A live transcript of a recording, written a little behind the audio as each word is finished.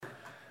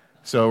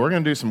So we're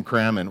going to do some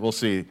cramming. We'll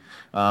see.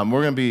 We're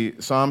going to be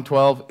Psalm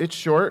 12. It's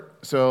short,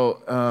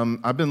 so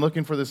I've been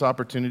looking for this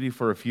opportunity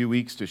for a few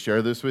weeks to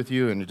share this with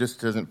you, and it just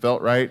hasn't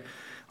felt right.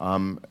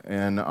 So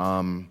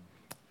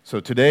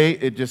today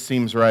it just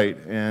seems right,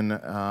 and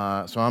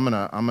so I'm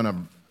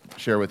gonna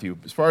share with you.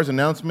 As far as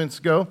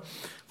announcements go,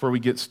 before we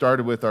get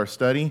started with our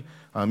study,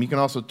 you can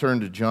also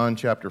turn to John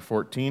chapter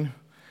 14.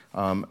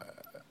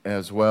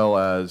 As well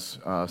as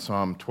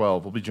Psalm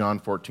 12. We'll be John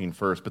 14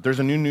 first. But there's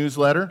a new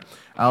newsletter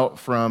out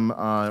from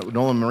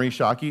Nolan Marie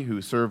Shockey,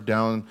 who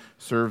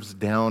serves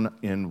down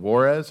in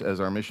Juarez as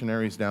our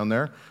missionaries down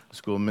there,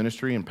 School of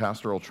Ministry and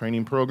Pastoral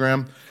Training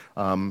Program.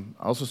 I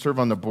also serve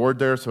on the board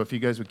there, so if you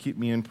guys would keep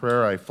me in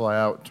prayer, I fly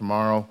out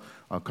tomorrow.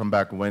 I'll come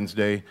back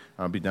Wednesday.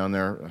 I'll be down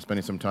there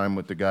spending some time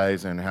with the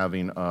guys and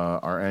having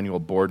our annual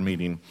board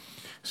meeting.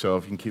 So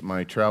if you can keep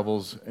my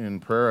travels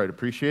in prayer, I'd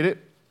appreciate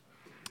it.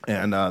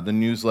 And the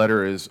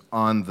newsletter is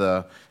on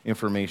the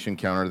information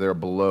counter there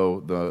below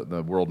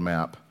the world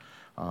map.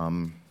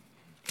 You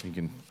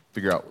can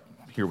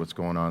hear what's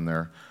going on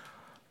there.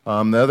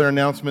 The other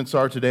announcements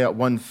are today at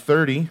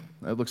 1:30.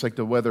 It looks like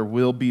the weather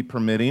will be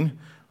permitting.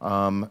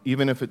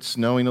 Even if it's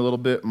snowing a little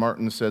bit,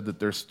 Martin said that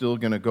they're still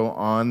going to go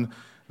on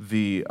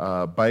the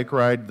bike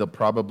ride. They'll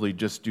probably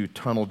just do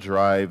tunnel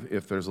drive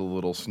if there's a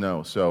little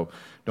snow. So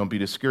don't be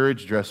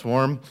discouraged, dress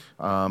warm.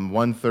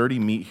 1:30,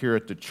 meet here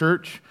at the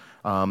church.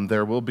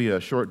 There will be a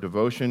short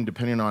devotion,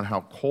 depending on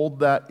how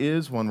cold that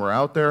is when we're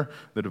out there.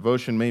 The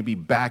devotion may be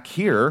back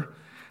here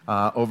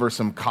over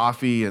some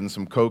coffee and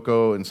some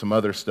cocoa and some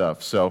other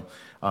stuff. So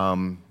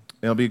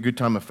it'll be a good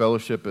time of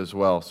fellowship as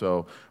well.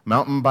 So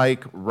mountain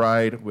bike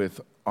ride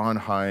with On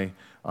High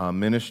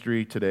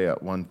Ministry today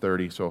at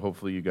 1:30. So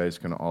hopefully you guys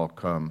can all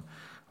come.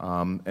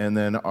 And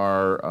then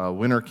our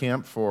winter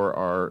camp for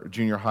our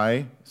junior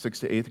high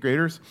 6th to 8th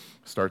graders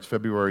starts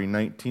February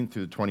 19th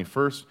through the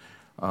 21st.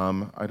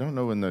 I don't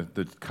know when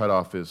the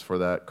cutoff is for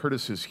that.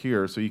 Curtis is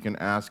here, so you can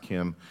ask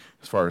him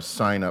as far as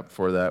sign up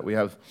for that. We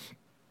have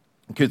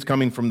kids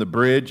coming from the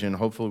bridge, and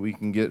hopefully we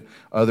can get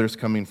others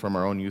coming from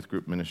our own youth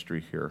group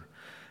ministry here.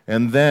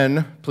 And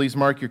then, please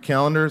mark your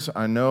calendars.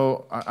 I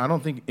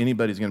don't think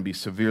anybody's going to be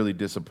severely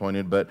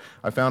disappointed, but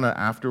I found out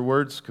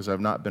afterwards, because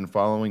I've not been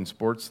following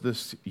sports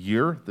this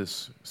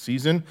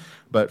season,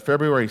 but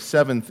February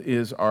 7th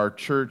is our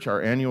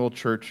annual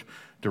church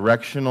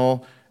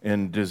directional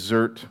and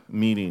dessert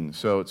meeting.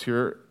 So it's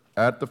here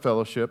at the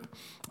fellowship.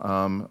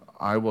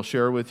 I will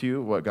share with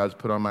you what God's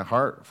put on my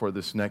heart for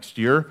this next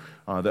year.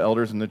 The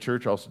elders in the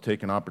church also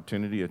take an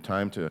opportunity, a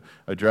time to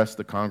address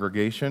the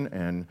congregation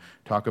and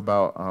talk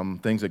about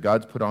things that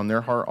God's put on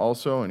their heart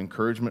also, and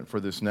encouragement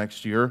for this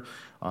next year.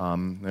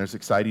 There's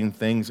exciting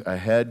things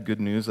ahead, good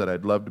news that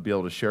I'd love to be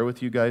able to share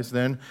with you guys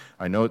then.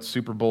 I know it's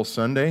Super Bowl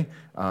Sunday,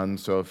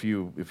 so if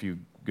you're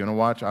going to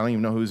watch, I don't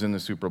even know who's in the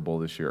Super Bowl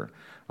this year.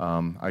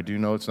 I do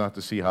know it's not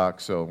the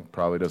Seahawks, so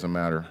probably doesn't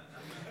matter.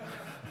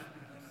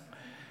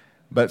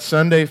 But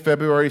Sunday,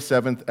 February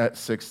 7th at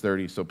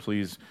 6:30, so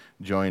please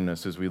join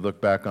us as we look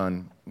back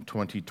on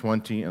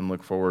 2020 and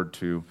look forward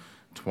to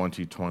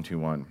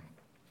 2021.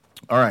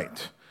 All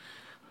right.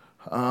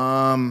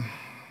 I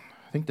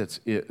think that's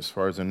it as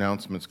far as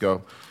announcements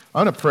go.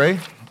 I'm going to pray,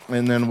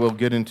 and then we'll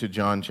get into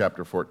John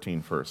chapter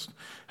 14 first.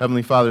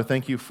 Heavenly Father,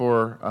 thank you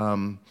for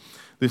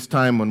this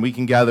time when we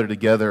can gather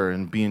together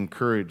and be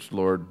encouraged,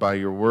 Lord, by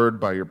your word,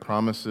 by your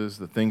promises,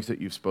 the things that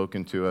you've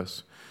spoken to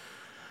us.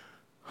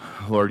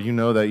 Lord, you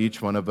know that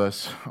each one of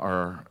us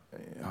are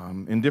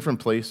in different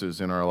places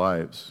in our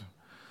lives.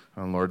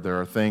 And Lord, there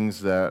are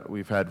things that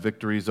we've had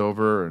victories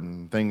over,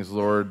 and things,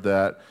 Lord,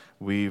 that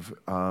we've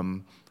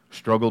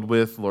struggled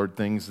with, Lord,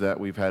 things that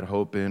we've had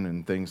hope in,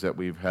 and things that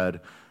we've had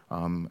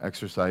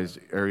exercised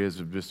areas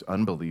of just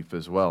unbelief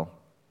as well.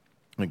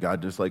 And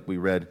God, just like we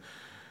read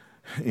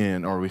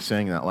we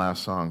sang that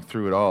last song,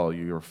 through it all,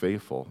 you're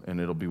faithful,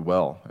 and it'll be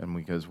well. And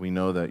because we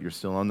know that you're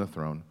still on the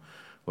throne,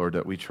 Lord,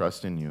 that we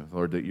trust in you.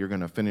 Lord, that you're going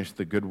to finish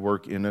the good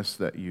work in us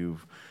that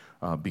you've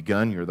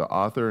begun. You're the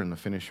author and the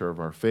finisher of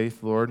our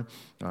faith, Lord.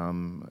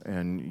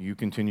 And you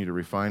continue to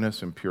refine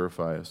us and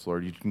purify us,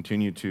 Lord. You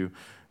continue to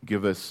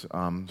give us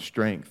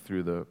strength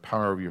through the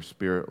power of your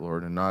Spirit,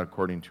 Lord, and not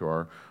according to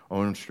our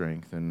own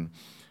strength. And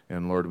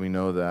Lord, we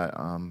know that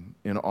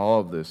in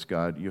all of this,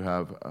 God, you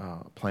have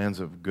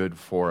plans of good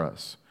for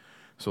us.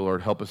 So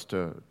Lord, help us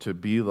to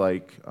be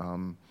like,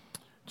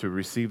 to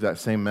receive that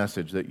same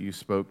message that you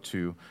spoke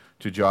to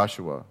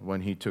Joshua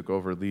when he took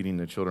over leading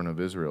the children of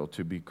Israel,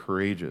 to be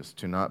courageous,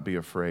 to not be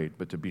afraid,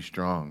 but to be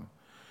strong.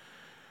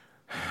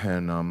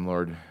 And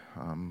Lord,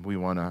 we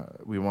want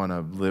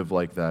to live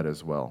like that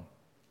as well.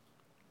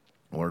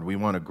 Lord, we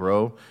want to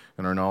grow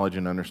in our knowledge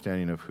and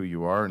understanding of who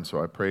you are, and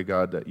so I pray,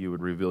 God, that you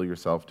would reveal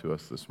yourself to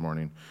us this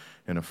morning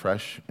in a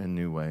fresh and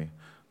new way.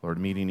 Lord,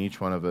 meeting each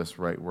one of us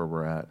right where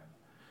we're at.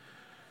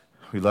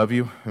 We love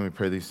you, and we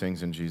pray these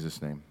things in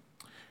Jesus' name.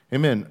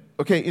 Amen.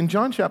 Okay, in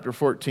John chapter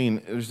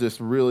 14, there's this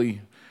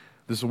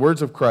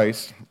words of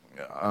Christ.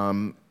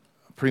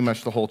 Pretty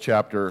much the whole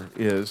chapter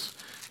is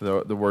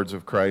the words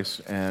of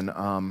Christ, and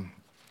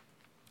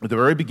at the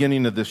very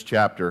beginning of this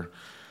chapter,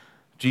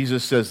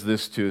 Jesus says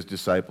this to his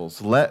disciples,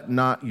 "Let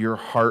not your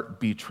heart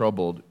be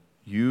troubled.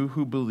 You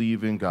who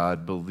believe in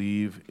God,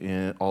 believe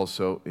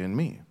also in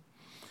me."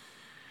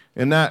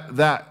 And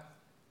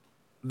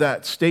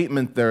that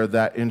statement there,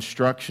 that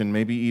instruction,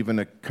 maybe even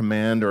a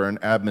command or an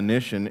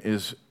admonition,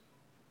 is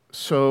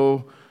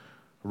so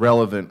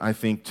relevant, I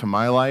think, to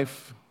my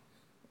life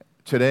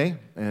today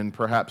and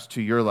perhaps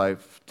to your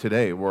life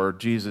today, where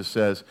Jesus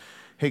says,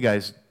 hey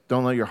guys,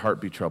 don't let your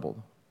heart be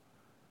troubled.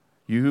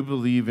 You who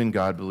believe in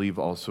God, believe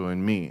also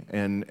in me.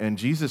 And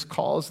Jesus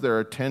calls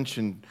their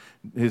attention,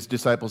 his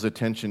disciples'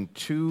 attention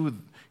to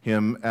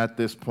him at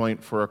this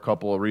point for a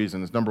couple of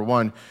reasons. Number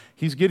one,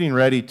 he's getting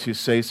ready to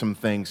say some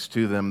things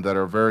to them that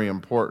are very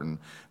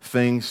important,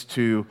 things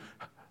to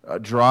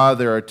draw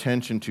their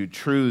attention to,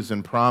 truths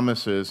and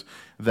promises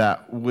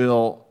that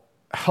will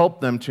help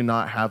them to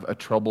not have a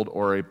troubled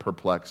or a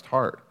perplexed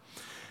heart.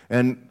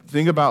 And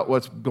think about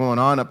what's going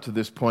on up to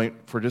this point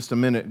for just a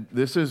minute.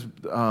 This is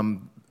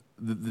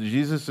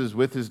Jesus is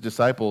with his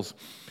disciples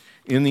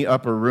in the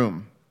upper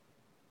room,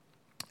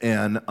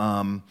 and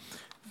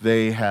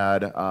they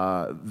had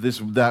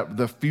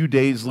the few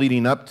days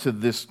leading up to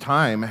this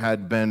time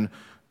had been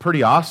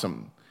pretty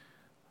awesome.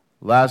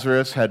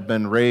 Lazarus had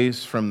been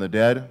raised from the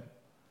dead.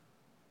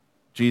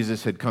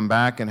 Jesus had come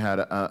back and had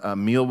a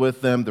meal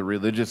with them. The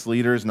religious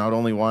leaders not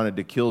only wanted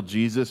to kill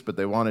Jesus, but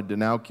they wanted to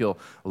now kill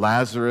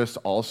Lazarus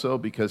also,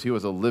 because he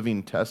was a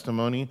living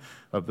testimony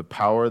of the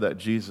power that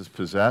Jesus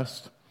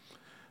possessed.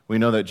 We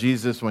know that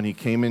Jesus, when he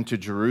came into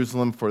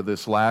Jerusalem for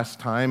this last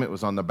time, it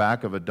was on the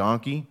back of a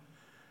donkey.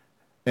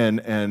 And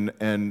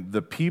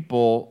the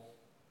people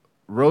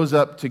rose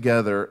up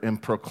together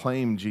and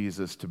proclaimed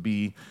Jesus to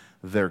be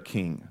their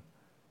king.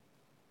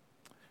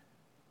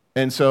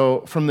 And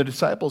so, from the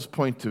disciples'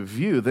 point of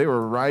view, they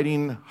were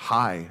riding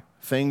high.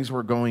 Things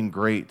were going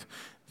great.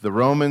 The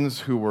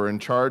Romans, who were in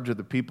charge of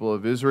the people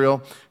of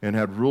Israel and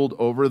had ruled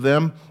over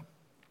them,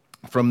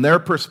 from their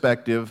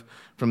perspective,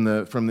 from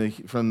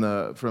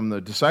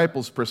the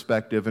disciples'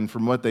 perspective, and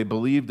from what they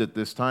believed at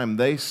this time,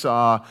 they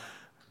saw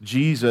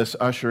Jesus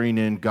ushering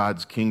in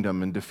God's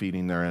kingdom and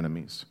defeating their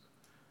enemies.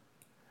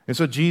 And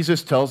so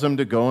Jesus tells them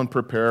to go and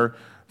prepare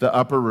the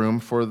upper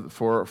room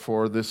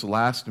for this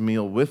last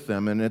meal with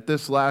them. And at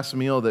this last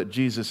meal that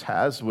Jesus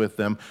has with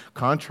them,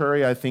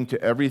 contrary, I think,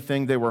 to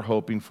everything they were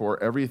hoping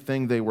for,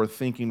 everything they were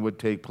thinking would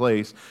take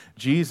place,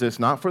 Jesus,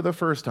 not for the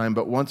first time,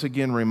 but once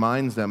again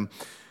reminds them,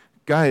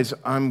 guys,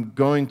 I'm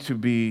going to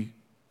be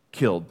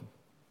killed.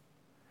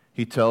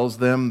 He tells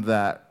them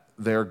that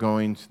they're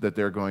going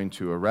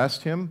to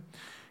arrest him.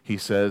 He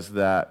says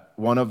that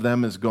one of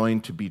them is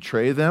going to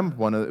betray them,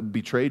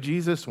 betray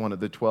Jesus. One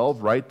of the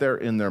 12, right there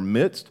in their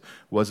midst,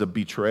 was a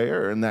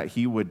betrayer, and that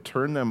he would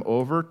turn them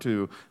over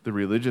to the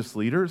religious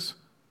leaders,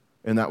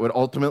 and that would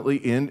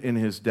ultimately end in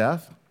his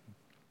death.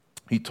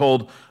 He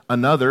told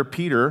another,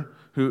 Peter,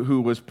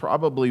 who was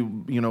probably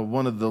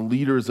one of the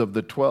leaders of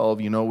the 12,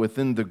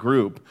 within the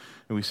group,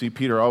 and we see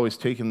Peter always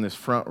taking this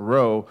front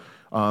row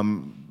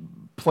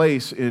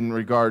place in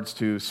regards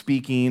to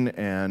speaking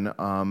and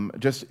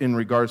just in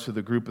regards to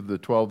the group of the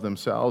 12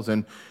 themselves.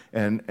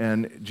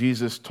 And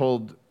Jesus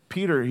told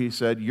Peter, he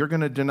said, you're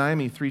going to deny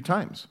me 3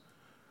 times.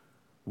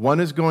 One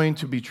is going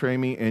to betray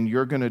me, and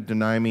you're going to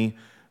deny me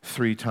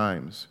 3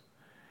 times.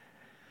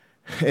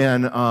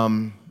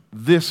 And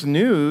this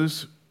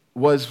news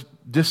was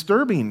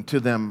disturbing to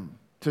them,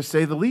 to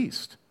say the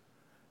least.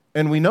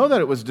 And we know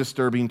that it was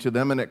disturbing to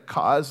them, and it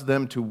caused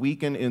them to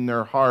weaken in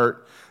their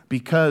heart,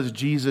 because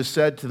Jesus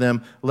said to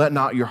them, let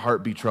not your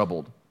heart be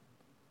troubled.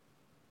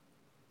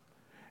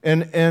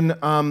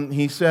 And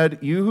he said,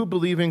 you who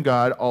believe in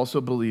God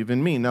also believe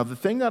in me. Now, the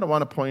thing that I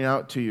want to point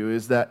out to you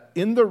is that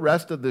in the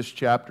rest of this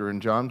chapter,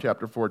 in John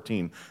chapter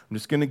 14, I'm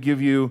just going to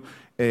give you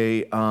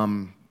a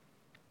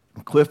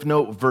Cliff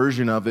Note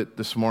version of it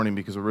this morning,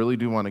 because I really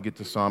do want to get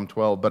to Psalm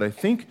 12. But I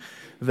think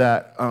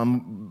that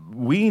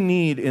we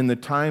need, in the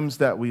times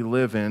that we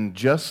live in,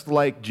 just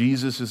like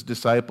Jesus'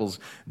 disciples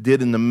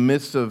did in the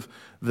midst of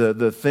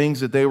the things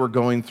that they were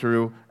going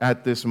through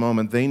at this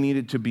moment, they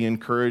needed to be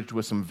encouraged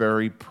with some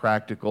very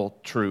practical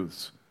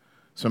truths.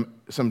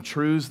 Some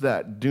truths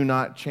that do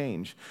not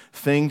change.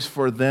 Things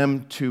for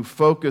them to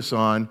focus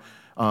on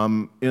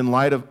in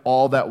light of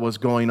all that was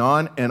going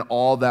on and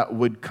all that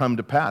would come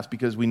to pass,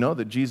 because we know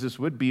that Jesus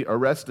would be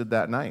arrested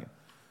that night.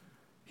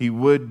 He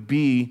would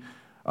be,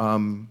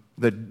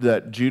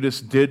 that Judas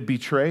did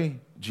betray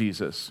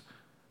Jesus.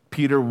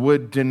 Peter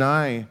would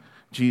deny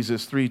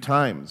Jesus 3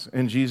 times,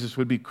 and Jesus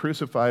would be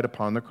crucified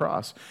upon the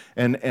cross.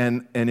 And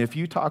if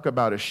you talk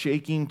about a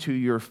shaking to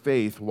your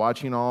faith,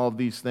 watching all of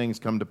these things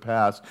come to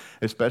pass,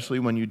 especially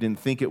when you didn't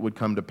think it would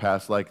come to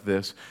pass like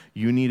this,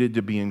 you needed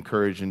to be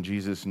encouraged, and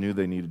Jesus knew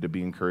they needed to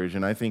be encouraged.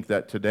 And I think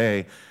that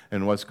today,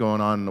 and what's going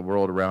on in the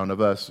world around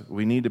of us,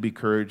 we need to be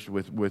encouraged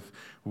with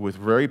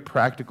very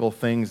practical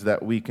things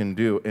that we can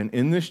do. And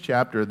in this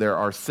chapter, there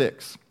are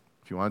 6.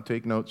 If you want to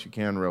take notes, you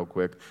can real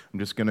quick. I'm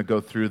just going to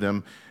go through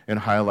them and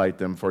highlight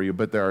them for you.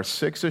 But there are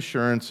 6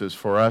 assurances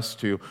for us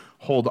to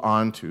hold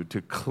on to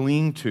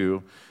cling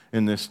to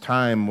in this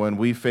time when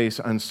we face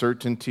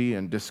uncertainty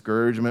and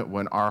discouragement,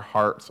 when our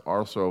hearts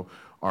also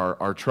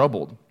are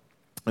troubled.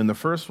 And the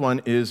first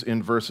one is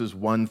in verses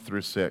 1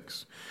 through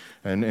 6.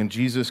 And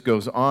Jesus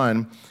goes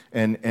on,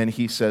 and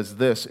he says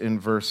this in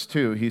verse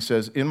 2. He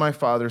says, in my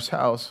Father's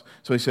house.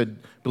 So he said,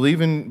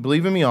 believe in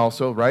me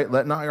also, right?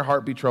 Let not your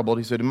heart be troubled.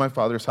 He said, in my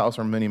Father's house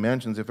are many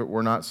mansions. If it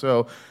were not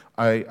so,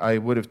 I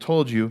would have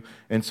told you.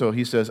 And so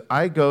he says,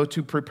 I go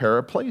to prepare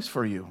a place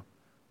for you.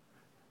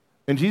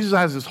 And Jesus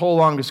has this whole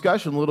long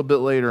discussion a little bit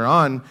later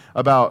on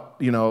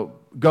about,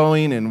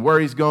 going and where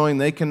he's going.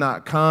 They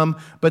cannot come.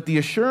 But the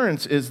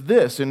assurance is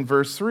this in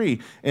verse 3.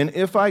 And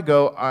if I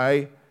go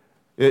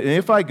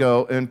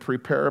and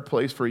prepare a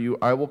place for you,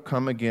 I will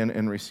come again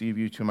and receive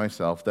you to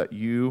myself, that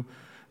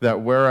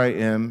where I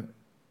am,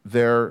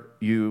 there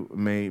you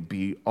may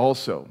be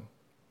also.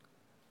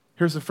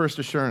 Here's the first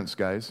assurance,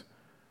 guys.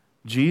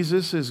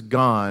 Jesus is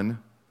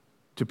gone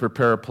to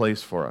prepare a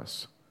place for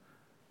us.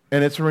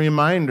 And it's a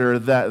reminder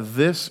that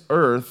this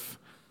earth,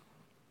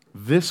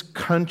 this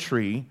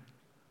country,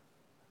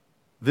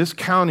 this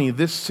county,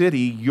 this city,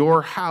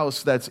 your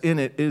house that's in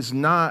it is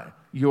not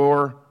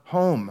your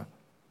home.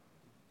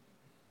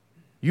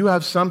 We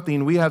have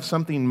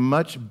something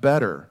much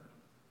better.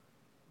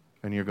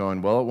 And you're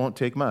going, well, it won't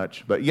take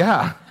much. But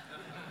yeah,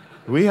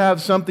 we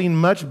have something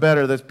much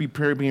better that's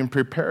being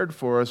prepared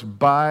for us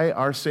by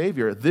our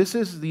Savior. This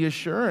is the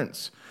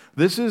assurance.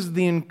 This is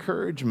the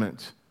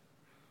encouragement.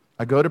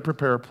 I go to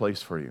prepare a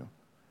place for you.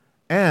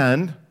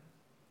 And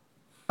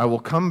I will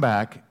come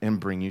back and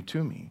bring you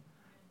to me.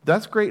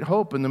 That's great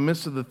hope in the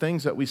midst of the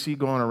things that we see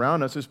going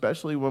around us,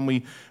 especially when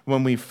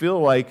we feel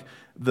like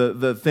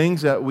the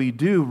things that we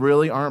do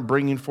really aren't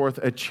bringing forth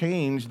a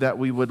change that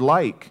we would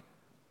like.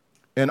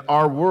 And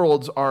our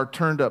worlds are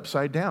turned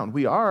upside down.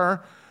 We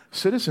are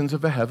citizens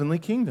of a heavenly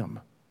kingdom.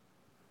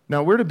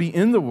 Now, we're to be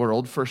in the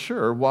world for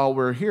sure while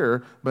we're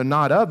here, but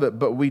not of it.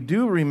 But we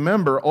do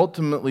remember,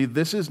 ultimately,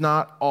 this is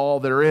not all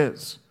there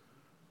is,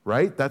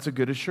 right? That's a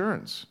good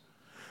assurance.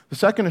 The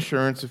second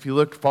assurance, if you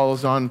look,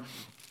 follows on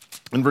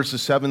in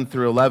verses 7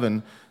 through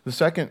 11. The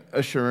second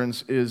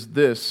assurance is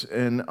this,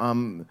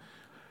 and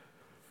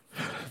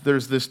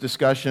there's this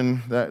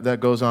discussion that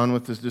goes on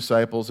with his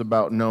disciples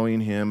about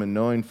knowing him and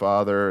knowing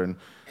Father,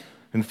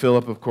 and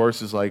Philip, of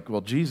course, is like,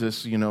 well,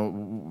 Jesus,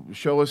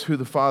 show us who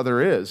the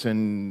Father is.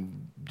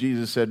 And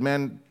Jesus said,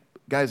 man,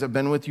 guys, I've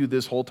been with you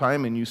this whole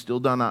time, and you still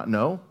do not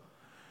know?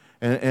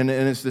 And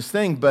it's this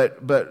thing,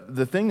 but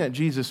the thing that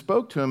Jesus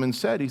spoke to him and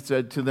said, he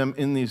said to them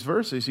in these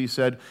verses, he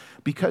said,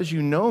 because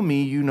you know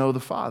me, you know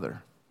the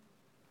Father.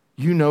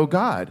 You know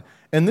God.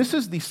 And this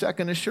is the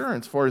second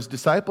assurance for his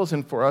disciples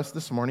and for us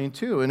this morning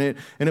too. And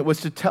it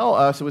was to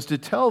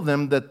tell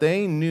them that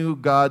they knew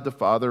God the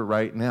Father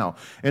right now.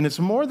 And it's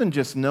more than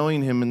just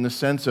knowing him in the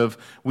sense of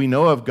we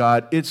know of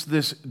God. It's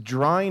this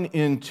drawing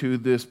into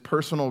this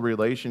personal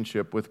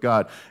relationship with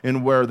God,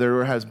 and where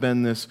there has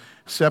been this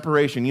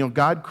separation.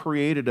 God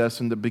created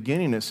us in the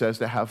beginning, it says,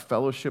 to have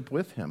fellowship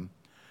with him.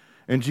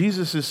 And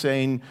Jesus is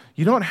saying,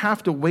 you don't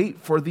have to wait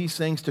for these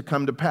things to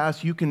come to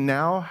pass. You can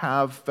now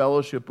have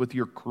fellowship with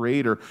your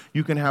Creator.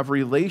 You can have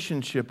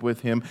relationship with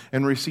him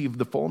and receive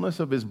the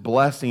fullness of his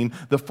blessing,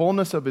 the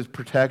fullness of his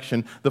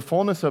protection, the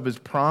fullness of his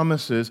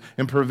promises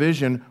and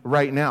provision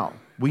right now.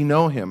 We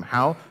know him.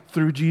 How?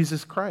 Through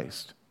Jesus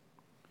Christ.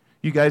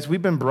 You guys,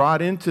 we've been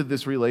brought into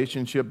this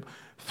relationship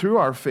through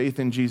our faith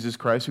in Jesus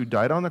Christ, who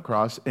died on the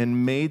cross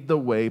and made the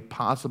way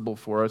possible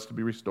for us to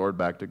be restored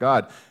back to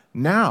God.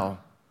 Now,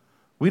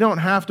 we don't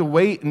have to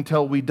wait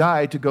until we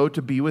die to go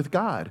to be with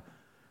God.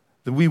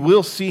 We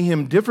will see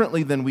him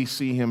differently than we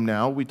see him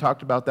now. We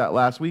talked about that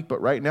last week, but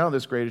right now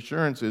this great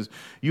assurance is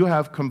you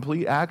have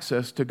complete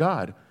access to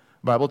God.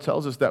 The Bible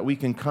tells us that we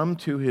can come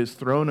to his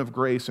throne of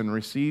grace and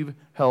receive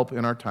help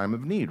in our time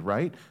of need,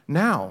 right?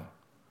 Now.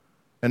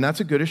 And that's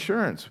a good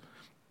assurance.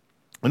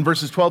 In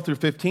verses 12 through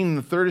 15,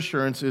 the third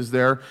assurance is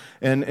there,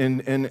 and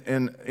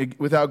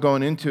without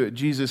going into it,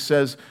 Jesus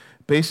says,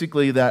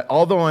 basically that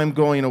although I'm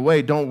going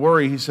away, don't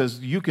worry. He says,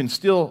 you can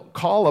still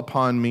call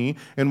upon me,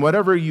 and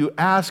whatever you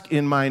ask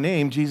in my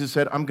name, Jesus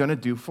said, I'm going to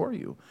do for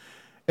you.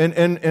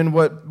 And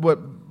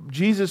what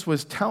Jesus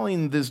was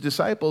telling his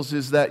disciples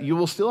is that you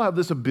will still have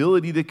this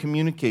ability to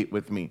communicate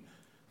with me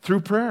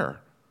through prayer.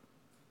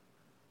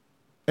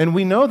 And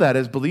we know that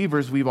as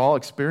believers, we've all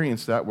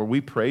experienced that, where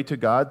we pray to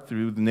God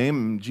through the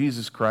name of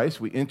Jesus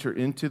Christ. We enter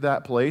into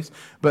that place.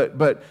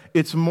 But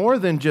it's more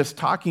than just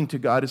talking to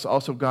God. It's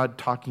also God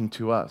talking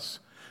to us.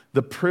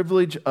 The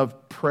privilege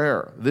of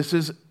prayer. This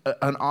is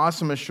an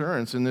awesome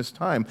assurance in this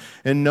time.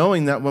 And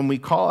knowing that when we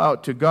call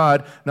out to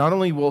God, not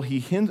only will he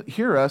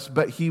hear us,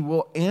 but he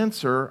will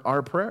answer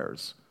our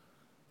prayers.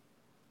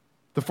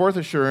 The fourth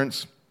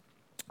assurance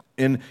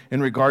in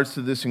regards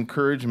to this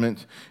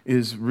encouragement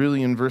is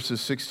really in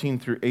verses 16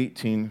 through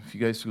 18. If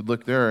you guys would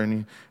look there,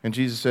 and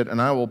Jesus said, and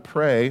I will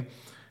pray.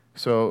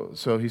 So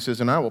he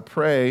says, and I will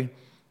pray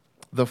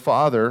the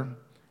Father,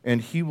 and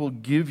he will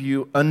give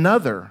you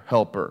another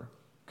helper.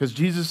 Because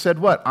Jesus said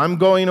what? I'm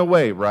going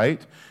away,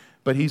 right?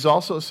 But he's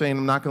also saying,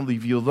 I'm not going to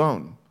leave you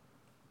alone.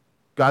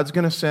 God's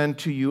going to send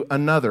to you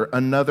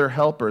another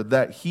helper,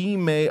 that he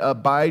may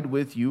abide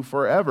with you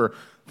forever,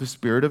 the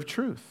Spirit of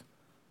truth.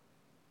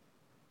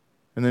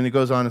 And then he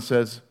goes on and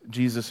says,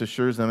 Jesus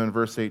assures them in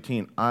verse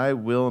 18, I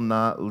will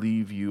not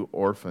leave you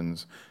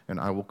orphans, and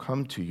I will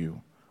come to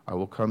you. I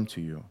will come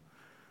to you.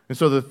 And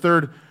so the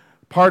third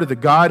part of the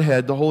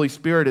Godhead, the Holy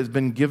Spirit, has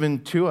been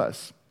given to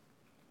us.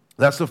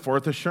 That's the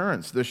fourth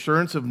assurance, the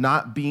assurance of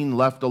not being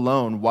left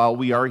alone while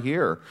we are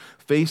here,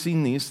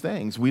 facing these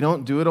things. We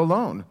don't do it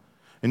alone.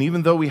 And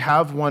even though we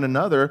have one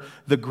another,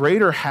 the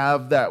greater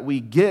have that we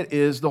get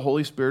is the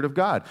Holy Spirit of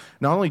God,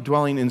 not only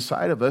dwelling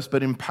inside of us,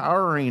 but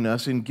empowering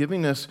us and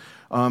giving us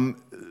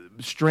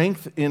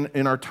strength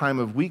in our time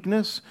of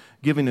weakness,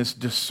 giving us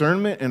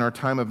discernment in our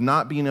time of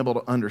not being able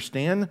to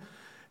understand.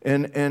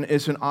 And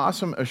it's an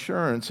awesome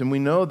assurance. And we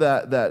know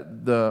that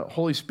the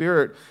Holy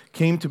Spirit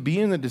came to be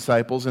in the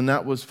disciples, and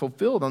that was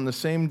fulfilled on the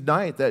same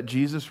night that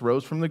Jesus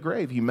rose from the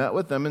grave. He met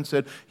with them and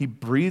said, he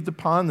breathed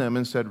upon them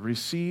and said,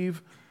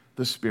 receive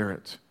the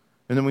Spirit.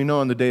 And then we know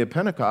on the day of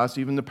Pentecost,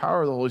 even the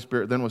power of the Holy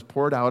Spirit then was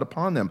poured out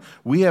upon them.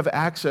 We have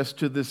access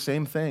to this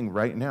same thing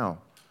right now.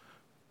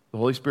 The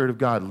Holy Spirit of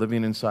God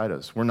living inside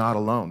us. We're not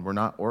alone. We're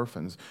not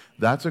orphans.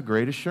 That's a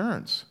great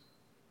assurance.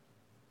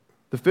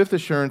 The fifth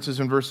assurance is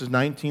in verses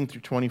 19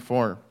 through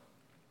 24.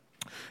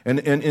 And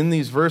in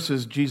these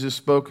verses, Jesus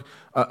spoke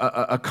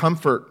a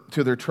comfort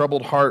to their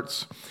troubled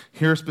hearts.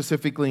 Here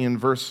specifically in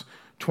verse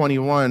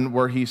 21,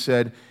 where he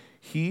said,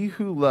 he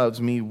who loves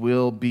me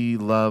will be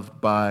loved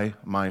by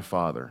my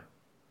Father.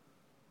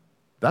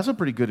 That's a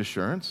pretty good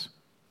assurance.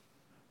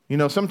 You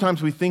know,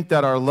 sometimes we think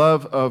that our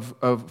love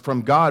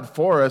from God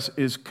for us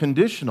is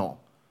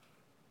conditional.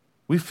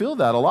 We feel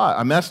that a lot.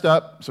 I messed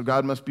up, so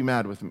God must be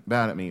mad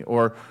at me.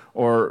 Or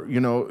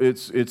you know,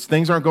 it's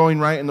things aren't going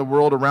right in the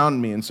world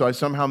around me, and so I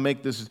somehow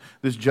make this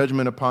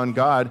judgment upon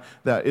God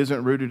that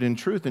isn't rooted in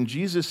truth. And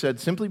Jesus said,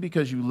 simply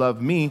because you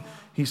love me,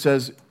 he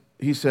said,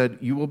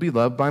 you will be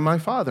loved by my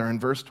Father in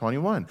verse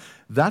 21.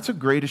 That's a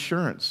great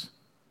assurance.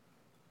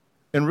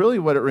 And really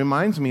what it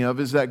reminds me of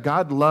is that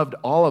God loved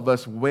all of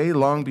us way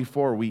long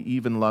before we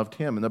even loved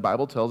him. And the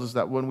Bible tells us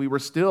that when we were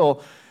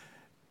still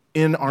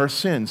in our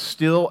sins,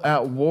 still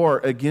at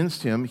war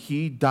against him,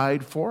 he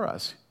died for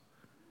us.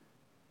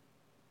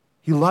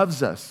 He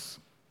loves us.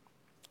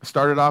 I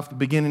started off the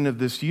beginning of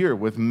this year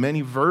with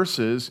many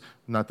verses,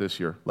 not this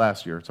year,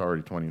 last year, it's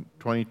already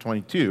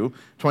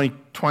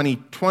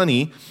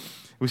 2020.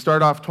 We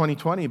start off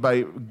 2020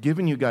 by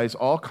giving you guys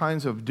all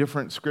kinds of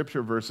different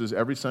scripture verses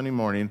every Sunday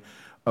morning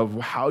of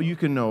how you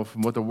can know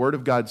from what the Word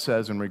of God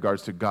says in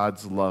regards to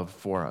God's love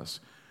for us.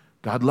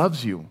 God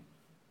loves you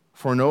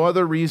for no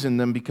other reason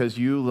than because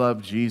you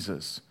love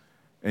Jesus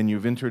and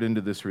you've entered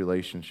into this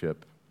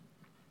relationship.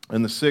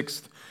 And the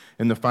sixth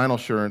and the final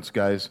assurance,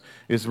 guys,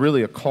 is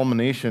really a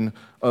culmination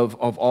of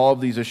all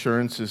of these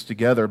assurances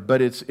together,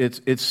 but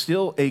it's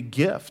still a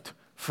gift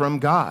from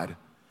God.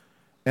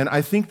 And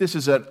I think this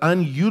is an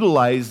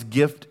unutilized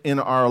gift in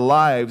our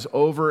lives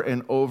over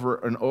and over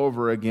and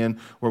over again,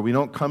 where we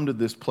don't come to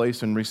this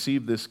place and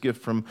receive this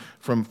gift from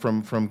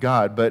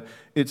God. But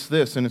it's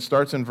this, and it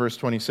starts in verse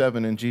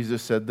 27, and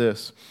Jesus said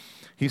this.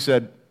 He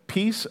said,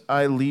 peace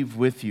I leave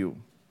with you.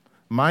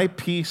 My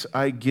peace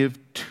I give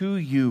to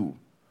you.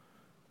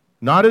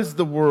 Not as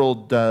the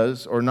world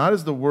does, or not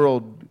as the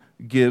world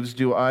gives,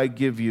 do I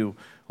give you.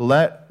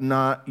 Let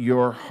not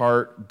your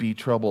heart be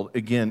troubled.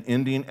 Again,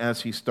 ending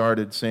as he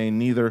started, saying,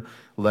 neither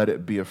let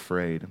it be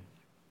afraid.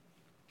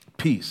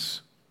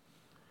 Peace.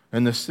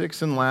 And the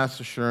sixth and last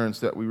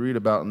assurance that we read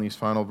about in these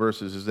final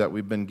verses is that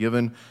we've been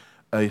given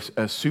a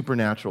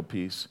supernatural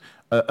peace,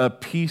 a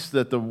peace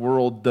that the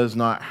world does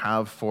not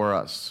have for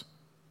us.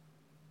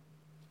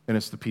 And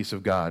it's the peace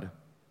of God.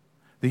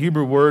 The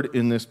Hebrew word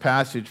in this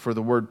passage for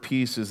the word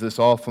peace is this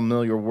all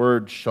familiar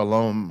word,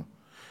 shalom.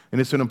 And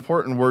it's an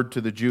important word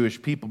to the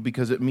Jewish people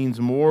because it means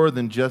more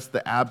than just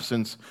the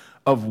absence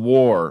of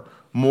war,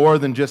 more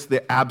than just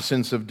the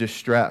absence of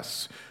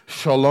distress.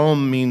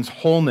 Shalom means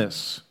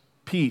wholeness,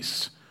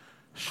 peace.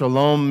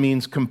 Shalom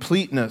means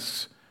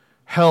completeness,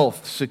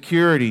 health,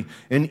 security,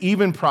 and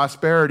even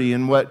prosperity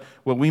in what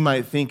we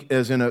might think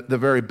as in the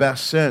very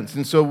best sense.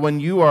 And so when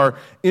you are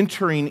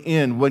entering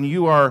in, when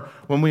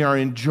we are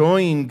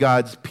enjoying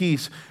God's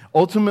peace,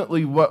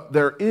 ultimately what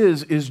there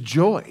is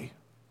joy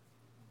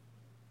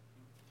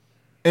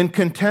and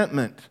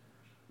contentment.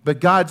 But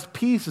God's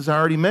peace, as I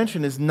already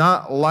mentioned, is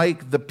not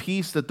like the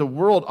peace that the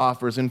world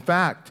offers. In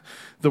fact,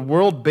 the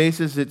world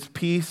bases its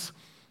peace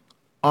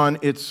on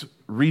its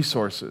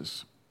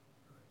resources.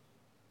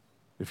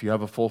 If you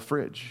have a full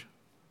fridge,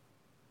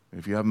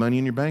 if you have money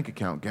in your bank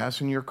account,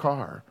 gas in your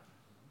car,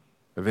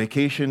 a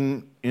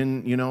vacation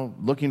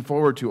looking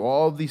forward to,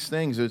 all of these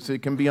things,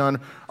 it can be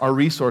on our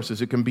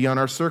resources, it can be on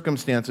our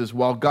circumstances,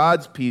 while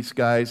God's peace,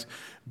 guys,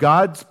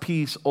 God's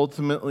peace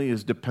ultimately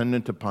is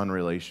dependent upon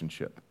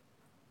relationship.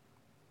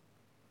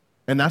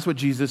 And that's what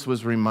Jesus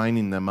was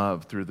reminding them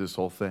of through this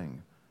whole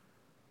thing.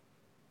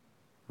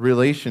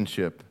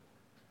 Relationship.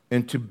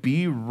 And to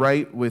be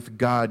right with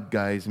God,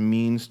 guys,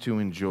 means to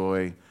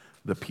enjoy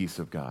the peace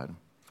of God.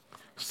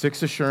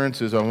 6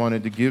 assurances I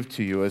wanted to give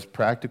to you as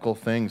practical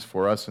things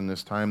for us in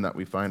this time that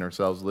we find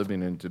ourselves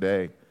living in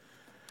today.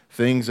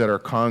 Things that are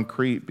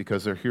concrete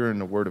because they're here in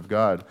the Word of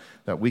God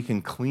that we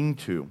can cling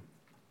to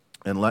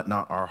and let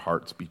not our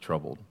hearts be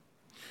troubled.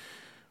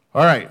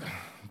 All right,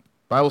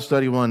 Bible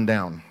study 1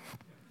 down.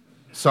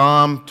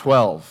 Psalm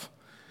 12.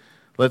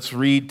 Let's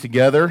read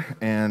together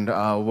and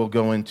we'll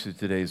go into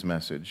today's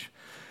message.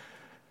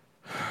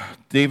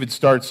 David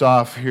starts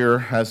off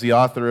here as the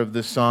author of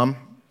this psalm.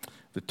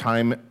 The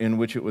time in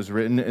which it was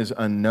written is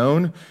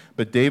unknown,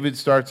 but David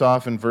starts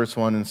off in verse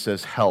 1 and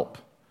says, "Help.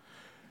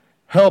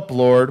 Help,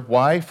 Lord."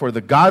 Why? "For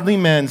the godly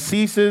man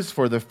ceases,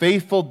 for the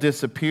faithful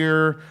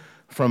disappear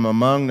from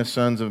among the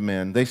sons of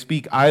men. They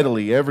speak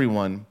idly,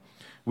 everyone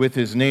with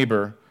his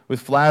neighbor, with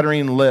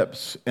flattering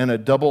lips and a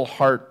double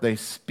heart they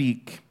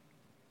speak.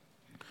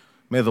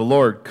 May the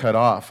Lord cut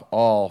off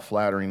all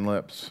flattering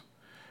lips,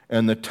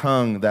 and the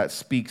tongue that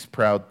speaks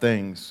proud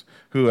things,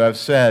 who have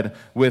said,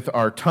 with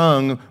our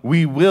tongue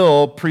we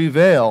will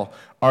prevail.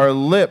 Our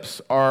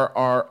lips are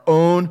our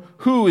own.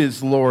 Who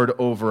is Lord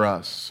over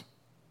us?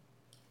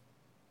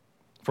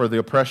 For the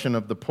oppression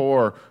of the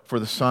poor, for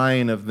the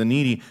sighing of the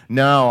needy.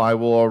 Now I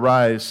will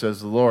arise, says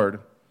the Lord.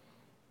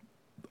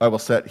 I will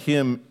set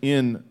him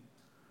in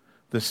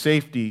the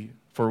safety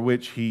for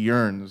which he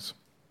yearns.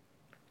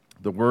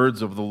 The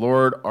words of the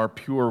Lord are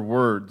pure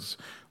words,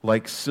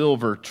 like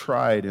silver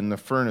tried in the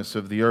furnace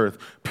of the earth,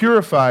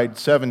 purified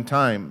 7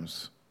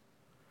 times.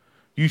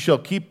 You shall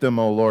keep them,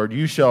 O Lord.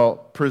 You shall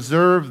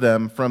preserve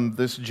them from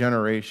this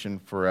generation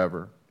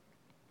forever.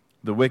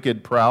 The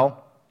wicked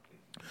prowl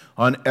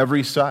on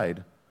every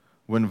side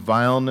when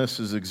vileness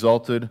is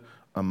exalted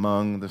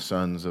among the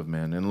sons of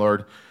men. And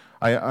Lord,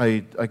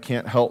 I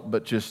can't help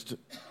but just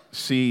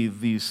see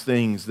these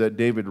things that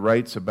David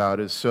writes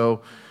about as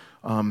so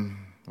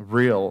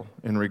real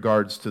in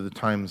regards to the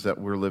times that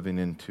we're living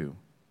into.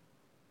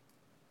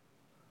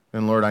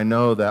 And Lord, I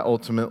know that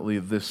ultimately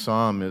this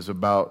psalm is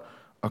about,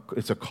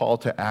 it's a call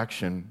to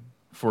action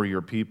for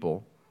your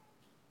people.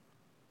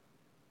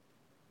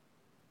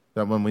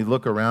 That when we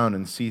look around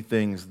and see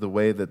things the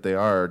way that they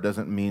are, it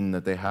doesn't mean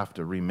that they have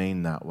to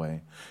remain that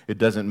way. It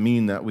doesn't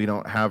mean that we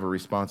don't have a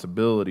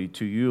responsibility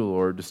to you,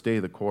 Lord, to stay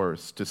the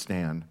course, to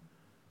stand.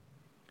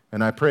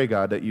 And I pray,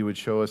 God, that you would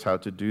show us how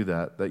to do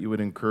that you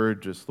would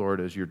encourage us, Lord,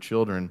 as your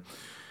children,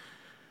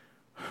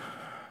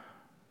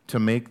 to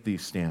make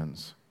these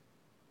stands.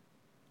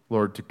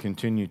 Lord, to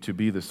continue to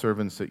be the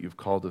servants that you've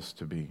called us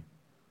to be.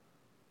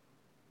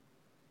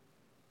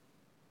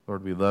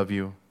 Lord, we love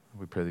you.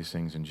 We pray these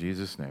things in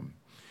Jesus' name.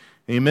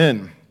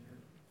 Amen.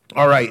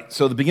 All right,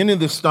 so the beginning of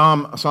this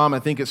psalm, I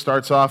think it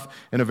starts off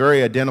in a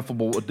very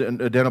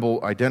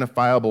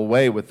identifiable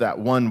way with that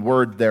one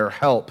word there,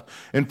 help.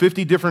 And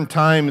 50 different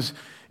times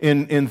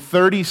in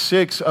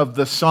 36 of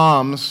the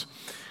Psalms,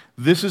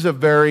 this is a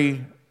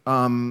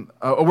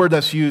word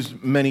that's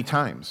used many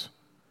times.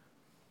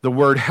 The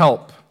word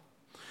help.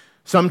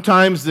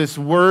 Sometimes this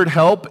word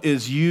help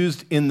is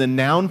used in the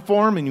noun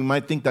form, and you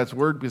might think that's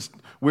weird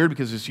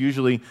because it's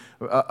usually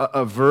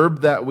a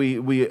verb that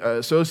we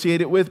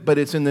associate it with, but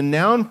it's in the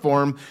noun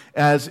form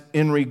as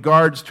in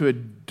regards to a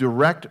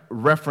direct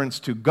reference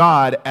to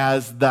God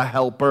as the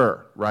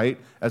helper, right?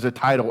 As a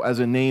title, as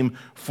a name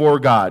for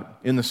God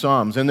in the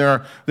Psalms. And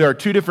there are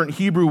 2 different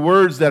Hebrew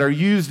words that are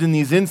used in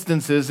these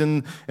instances,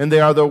 and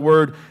they are the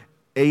word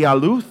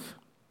Eyaluth,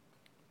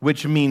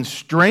 which means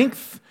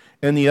strength,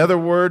 and the other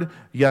word,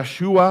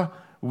 Yeshua,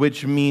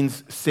 which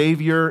means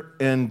Savior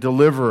and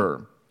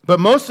Deliverer. But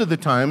most of the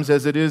times,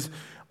 as it is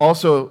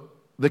also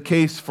the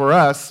case for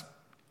us,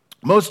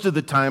 most of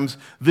the times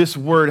this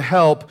word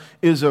help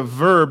is a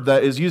verb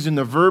that is used in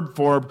the verb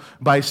form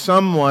by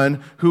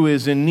someone who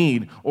is in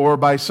need or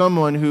by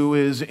someone who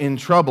is in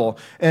trouble.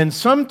 And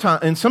some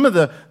of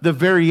the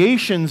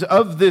variations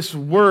of this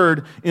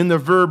word in the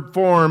verb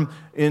form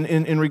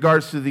in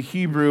regards to the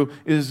Hebrew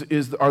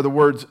are the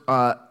words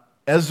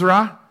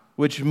Ezra,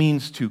 which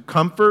means to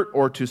comfort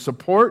or to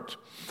support.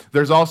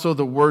 There's also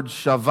the word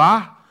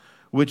shavah,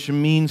 which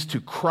means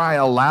to cry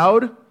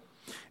aloud.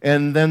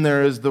 And then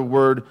there is the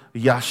word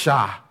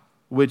yasha,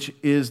 which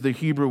is the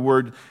Hebrew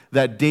word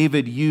that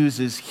David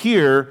uses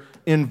here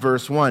in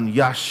verse 1,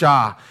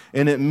 yasha.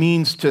 And it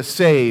means to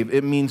save.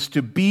 It means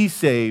to be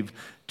saved,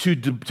 to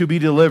be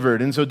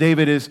delivered. And so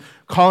David is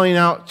calling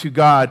out to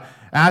God,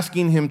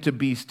 asking him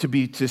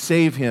to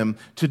save him,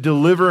 to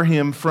deliver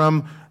him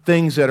from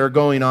things that are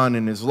going on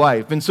in his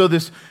life. And so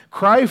this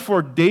cry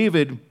of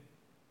David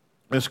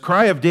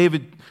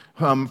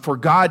for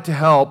God to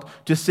help,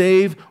 to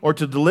save, or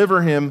to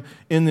deliver him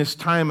in this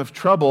time of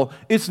trouble,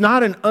 it's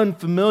not an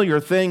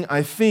unfamiliar thing,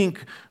 I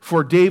think,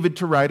 for David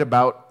to write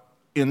about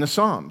in the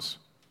Psalms.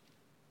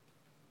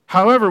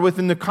 However,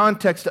 within the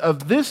context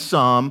of this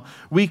psalm,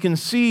 we can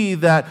see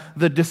that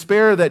the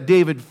despair that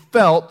David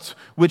felt,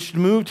 which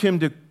moved him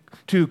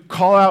to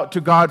call out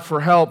to God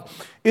for help,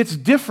 it's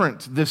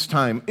different this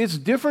time. It's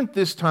different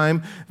this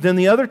time than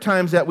the other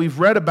times that we've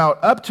read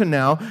about up to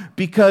now,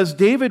 because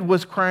David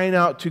was crying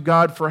out to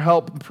God for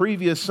help in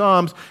previous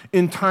Psalms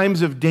in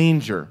times of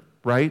danger,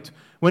 right?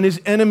 when his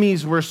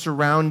enemies were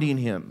surrounding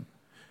him.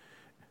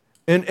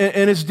 And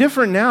it's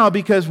different now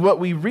because what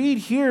we read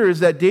here is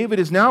that David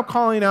is now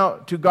calling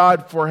out to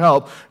God for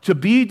help, to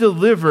be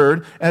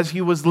delivered, as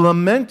he was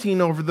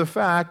lamenting over the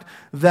fact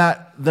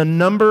that the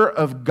number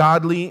of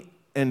godly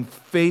and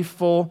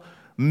faithful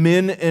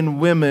men and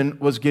women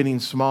was getting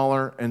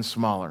smaller and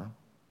smaller.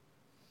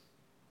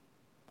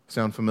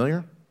 Sound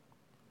familiar?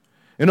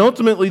 And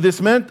ultimately,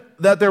 this meant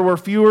that there were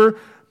fewer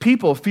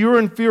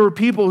and fewer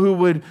people who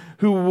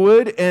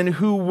would and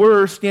who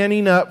were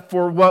standing up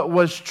for what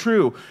was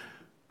true.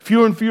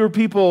 Fewer and fewer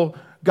people,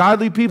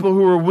 godly people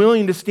who were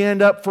willing to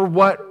stand up for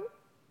what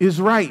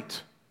is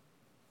right.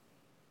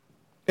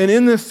 And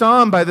in this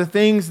psalm, by the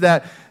things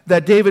that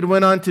David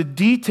went on to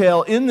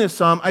detail in this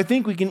psalm, I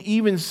think we can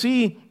even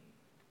see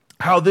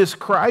how this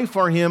cry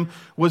for him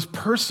was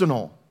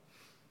personal.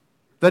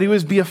 That he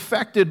was be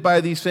affected by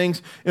these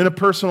things in a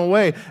personal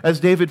way, as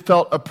David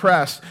felt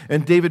oppressed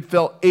and David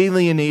felt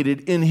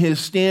alienated in his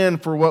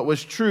stand for what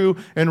was true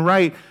and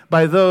right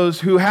by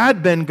those who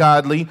had been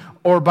godly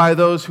or by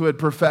those who had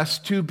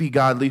professed to be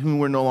godly who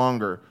were no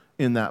longer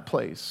in that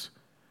place.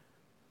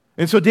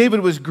 And so David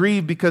was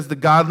grieved because the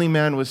godly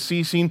man was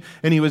ceasing,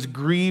 and he was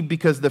grieved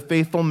because the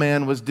faithful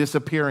man was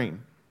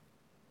disappearing.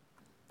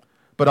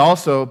 But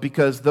also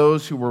because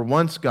those who were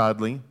once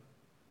godly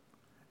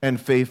and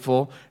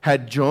faithful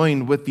had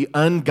joined with the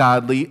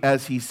ungodly,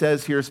 as he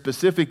says here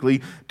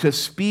specifically, to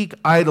speak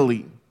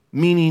idly,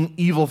 meaning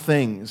evil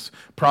things,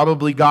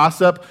 probably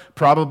gossip,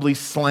 probably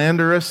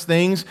slanderous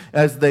things,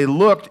 as they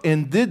looked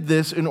and did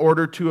this in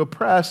order to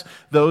oppress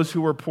those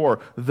who were poor,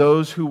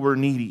 those who were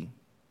needy.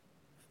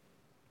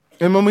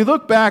 And when we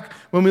look back,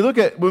 when we look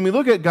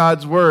at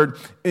God's word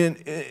in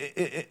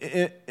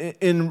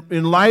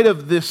light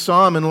of this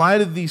psalm, in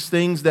light of these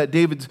things that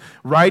David's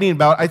writing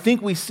about, I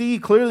think we see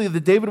clearly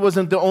that David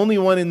wasn't the only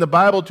one in the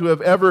Bible to have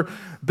ever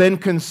been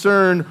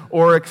concerned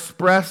or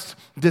expressed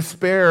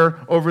despair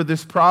over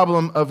this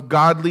problem of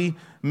godly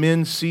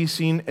men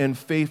ceasing and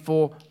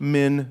faithful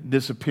men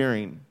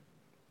disappearing.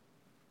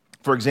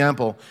 For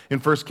example, in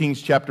 1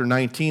 Kings chapter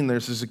 19,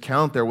 there's this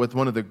account there with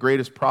one of the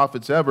greatest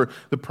prophets ever,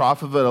 the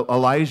prophet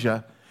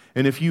Elijah.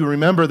 And if you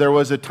remember, there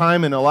was a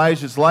time in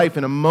Elijah's life,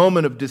 in a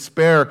moment of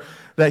despair,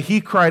 that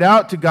he cried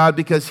out to God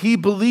because he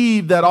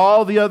believed that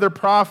all the other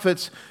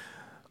prophets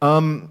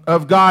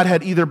of God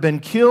had either been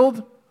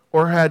killed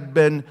or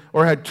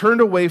had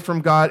turned away from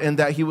God, and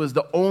that he was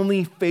the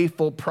only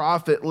faithful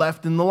prophet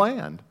left in the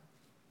land.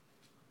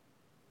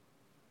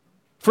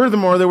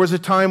 Furthermore, there was a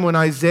time when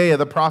Isaiah,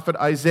 the prophet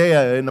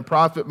Isaiah, and the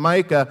prophet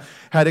Micah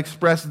had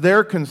expressed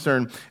their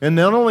concern. And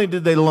not only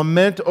did they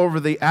lament over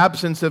the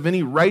absence of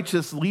any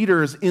righteous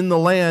leaders in the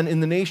land, in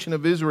the nation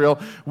of Israel,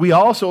 we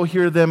also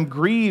hear them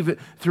grieve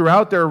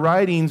throughout their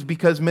writings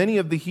because many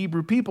of the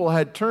Hebrew people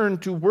had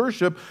turned to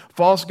worship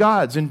false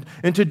gods and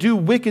to do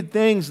wicked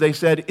things, they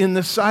said, in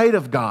the sight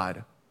of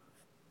God.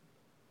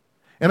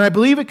 And I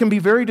believe it can be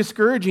very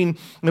discouraging,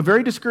 a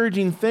very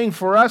discouraging thing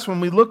for us when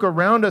we look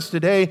around us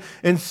today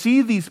and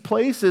see these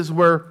places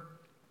where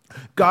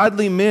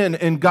godly men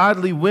and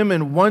godly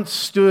women once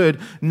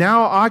stood,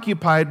 now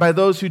occupied by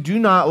those who do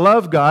not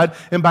love God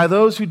and by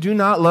those who do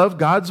not love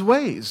God's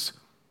ways.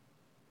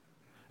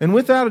 And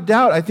without a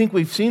doubt, I think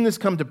we've seen this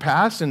come to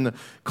pass in the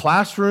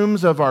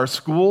classrooms of our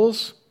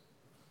schools.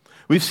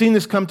 We've seen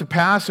this come to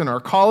pass in our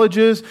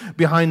colleges,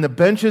 behind the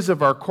benches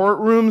of our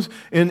courtrooms,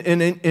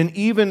 and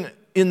even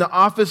in the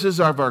offices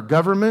of our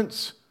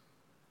governments,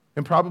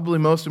 and probably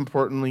most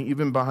importantly,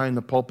 even behind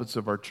the pulpits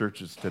of our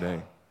churches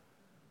today.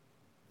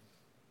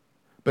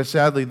 But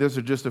sadly, those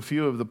are just a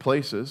few of the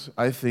places,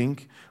 I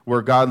think,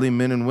 where godly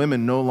men and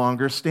women no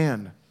longer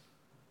stand.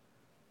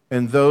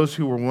 And those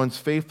who were once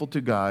faithful to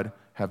God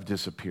have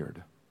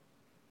disappeared.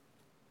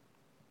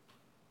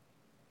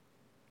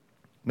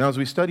 Now, as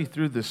we study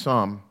through this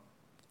psalm,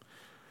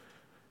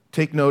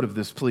 take note of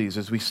this, please.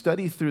 As we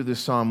study through this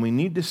psalm, we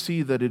need to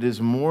see that it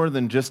is more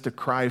than just a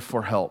cry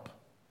for help.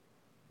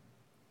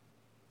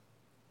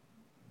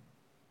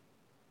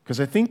 Because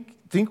I think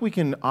we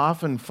can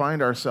often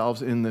find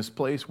ourselves in this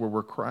place where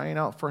we're crying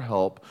out for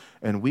help,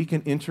 and we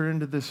can enter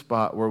into this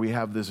spot where we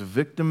have this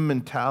victim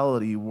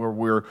mentality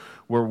where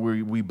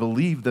we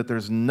believe that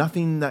there's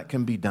nothing that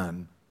can be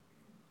done.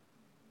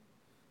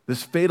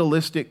 This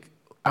fatalistic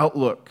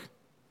outlook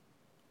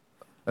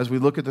as we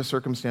look at the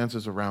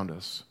circumstances around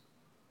us.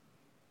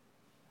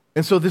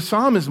 And so this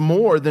psalm is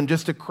more than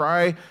just a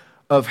cry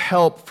of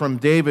help from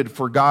David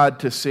for God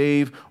to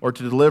save or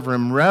to deliver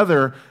him.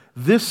 Rather,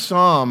 this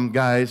psalm,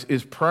 guys,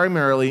 is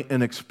primarily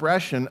an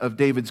expression of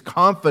David's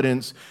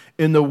confidence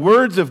in the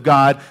words of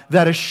God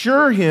that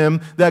assure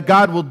him that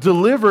God will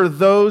deliver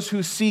those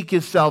who seek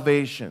his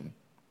salvation.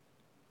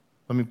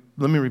 Let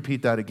me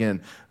repeat that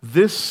again.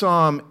 This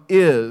psalm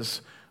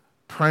is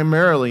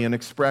primarily an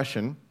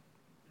expression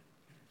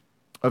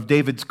of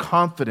David's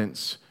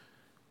confidence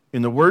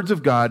in the words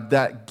of God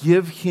that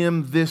give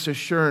him this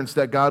assurance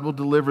that God will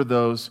deliver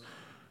those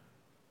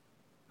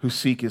who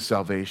seek his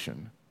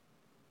salvation.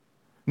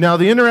 Now,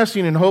 the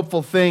interesting and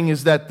hopeful thing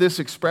is that this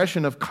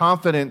expression of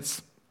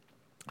confidence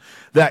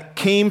that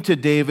came to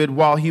David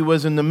while he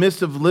was in the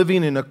midst of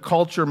living in a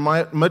culture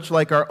much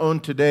like our own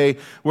today,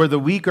 where the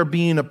weak are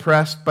being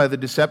oppressed by the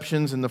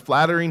deceptions and the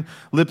flattering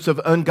lips of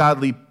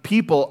ungodly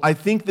people. I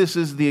think this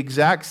is the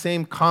exact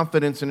same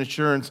confidence and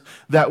assurance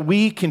that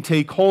we can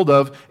take hold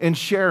of and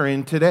share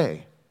in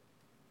today.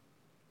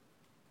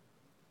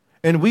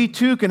 And we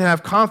too can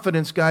have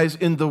confidence, guys,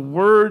 in the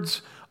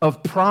words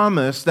of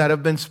promise that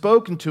have been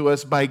spoken to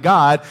us by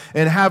God,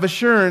 and have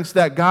assurance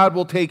that God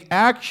will take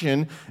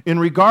action in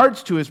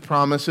regards to his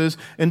promises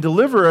and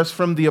deliver us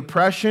from the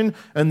oppression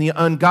and the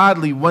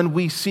ungodly when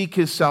we seek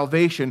his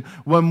salvation,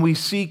 when we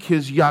seek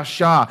his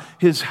yasha,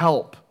 his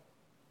help.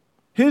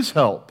 His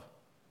help.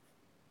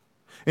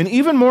 And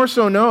even more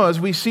so now, as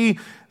we see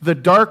the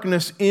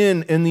darkness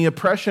in and the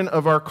oppression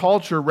of our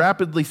culture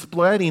rapidly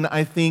spreading,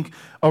 I think,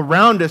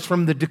 around us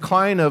from the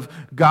decline of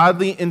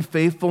godly and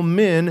faithful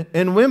men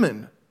and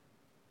women.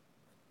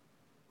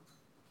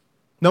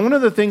 Now, one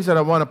of the things that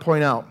I want to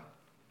point out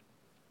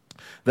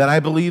that I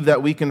believe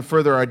that we can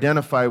further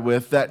identify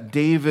with, that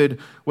David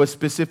was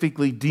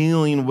specifically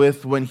dealing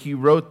with when he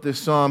wrote this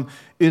psalm,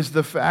 is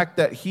the fact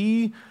that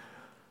he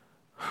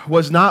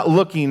was not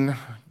looking,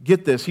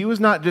 get this, he was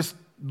not just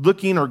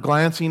looking or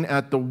glancing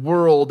at the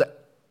world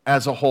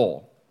as a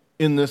whole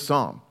in this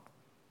psalm.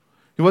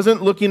 He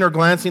wasn't looking or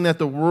glancing at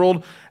the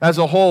world as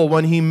a whole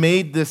when he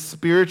made this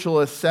spiritual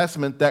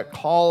assessment that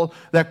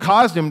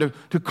caused him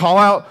to call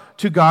out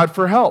to God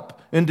for help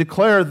and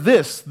declare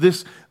this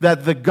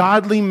that the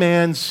godly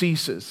man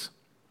ceases.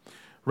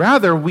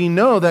 Rather, we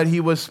know that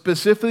he was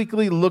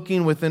specifically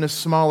looking within a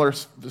smaller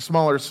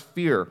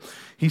sphere.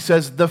 He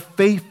says the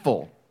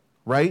faithful,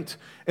 right?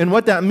 And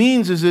what that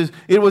means is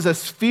it was a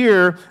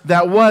sphere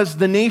that was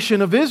the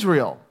nation of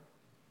Israel.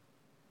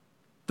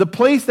 The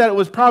place that it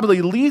was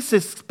probably least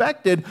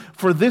expected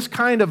for this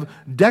kind of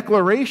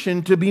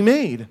declaration to be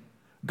made.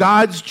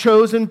 God's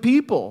chosen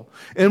people.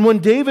 And when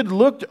David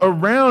looked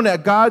around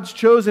at God's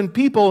chosen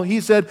people, he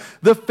said,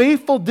 the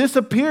faithful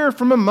disappear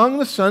from among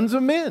the sons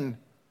of men.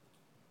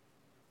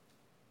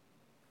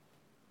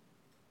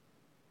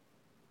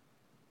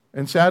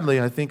 And sadly,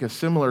 I think a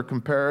similar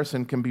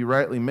comparison can be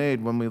rightly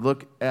made when we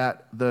look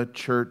at the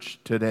church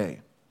today.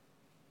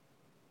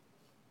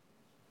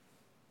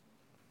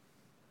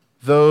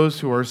 Those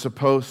who are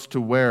supposed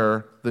to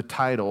wear the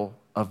title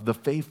of the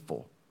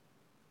faithful.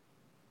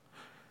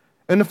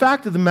 And the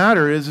fact of the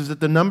matter is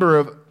that the number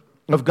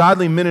of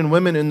godly men and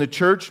women in the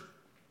church,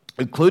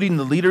 including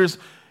the leaders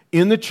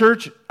in the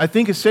church, I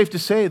think it's safe to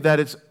say that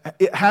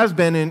it has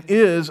been and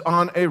is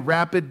on a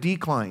rapid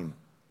decline.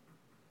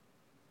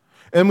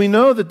 And we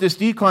know that this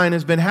decline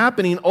has been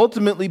happening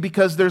ultimately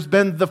because there's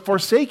been the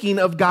forsaking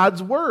of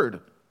God's word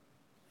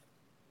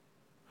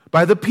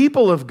by the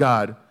people of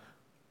God.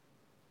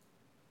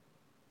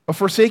 A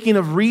forsaking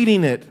of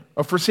reading it,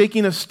 a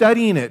forsaking of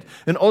studying it,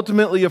 and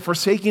ultimately a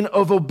forsaking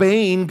of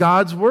obeying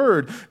God's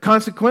word.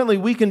 Consequently,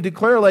 we can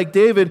declare like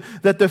David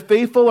that the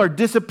faithful are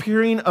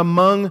disappearing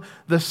among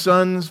the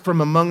sons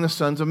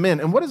of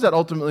men. And what does that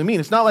ultimately mean?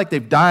 It's not like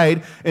they've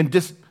died and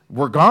just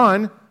were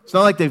gone. It's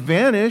not like they've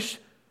vanished.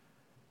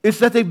 It's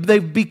that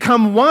they've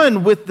become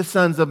one with the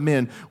sons of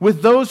men,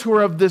 with those who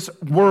are of this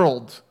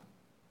world.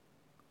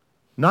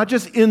 Not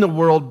just in the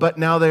world, but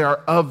now they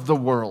are of the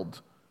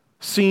world,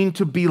 seen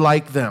to be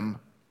like them.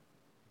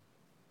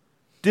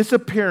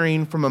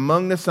 Disappearing from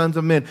among the sons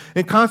of men.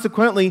 And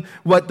consequently,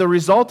 what the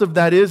result of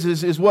that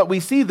is what we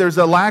see. There's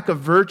a lack of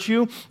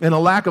virtue and a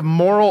lack of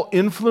moral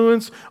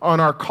influence on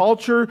our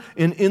culture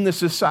and in the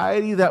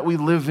society that we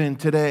live in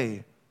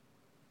today.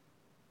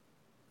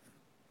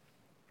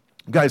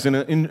 Guys, in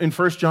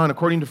 1 John,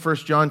 according to 1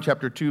 John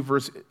chapter 2,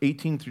 verse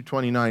 18 through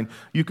 29,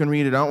 you can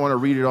read it. I don't want to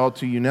read it all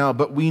to you now,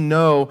 but we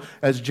know,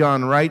 as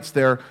John writes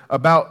there,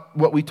 about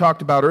what we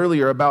talked about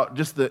earlier, about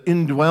just the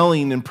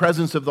indwelling and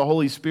presence of the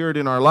Holy Spirit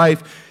in our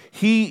life.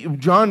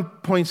 John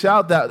points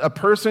out that a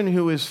person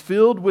who is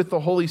filled with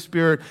the Holy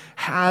Spirit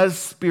has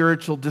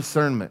spiritual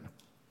discernment.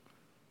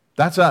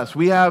 That's us.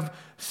 We have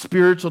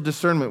spiritual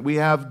discernment. We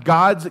have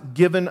God's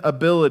given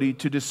ability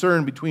to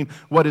discern between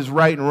what is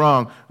right and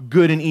wrong,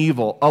 good and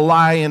evil, a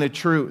lie and a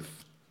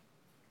truth.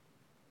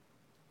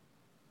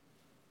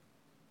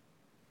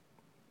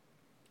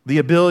 The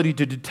ability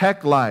to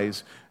detect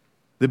lies,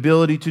 the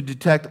ability to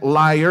detect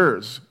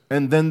liars,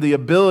 and then the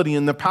ability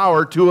and the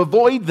power to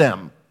avoid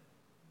them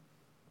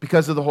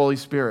because of the Holy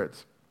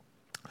Spirit.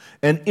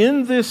 And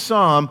in this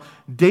psalm,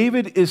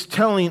 David is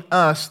telling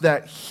us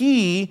that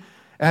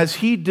as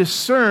he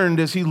discerned,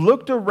 as he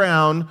looked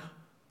around,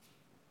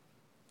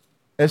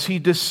 as he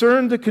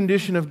discerned the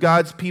condition of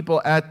God's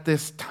people at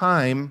this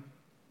time,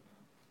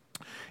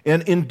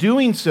 and in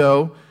doing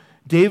so,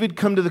 David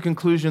come to the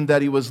conclusion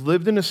that he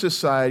lived in a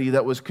society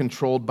that was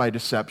controlled by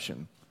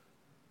deception.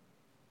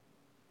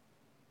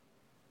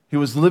 He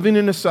was living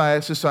in a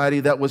society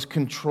that was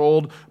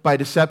controlled by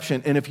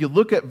deception. And if you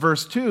look at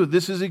verse 2,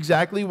 this is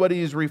exactly what he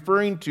is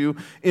referring to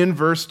in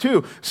verse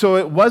 2. So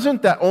it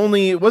wasn't that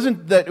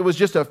it was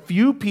just a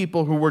few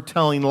people who were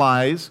telling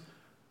lies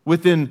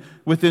within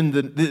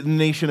the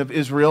nation of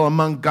Israel,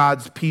 among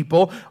God's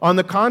people. On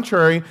the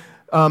contrary,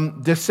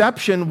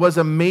 deception was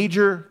a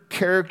major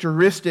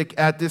characteristic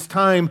at this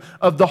time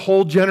of the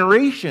whole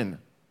generation.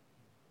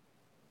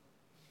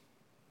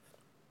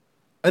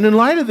 And in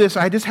light of this,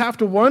 I just have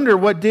to wonder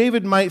what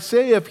David might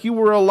say if he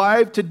were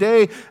alive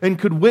today and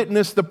could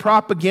witness the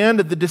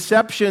propaganda, the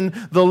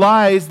deception, the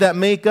lies that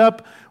make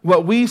up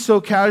what we so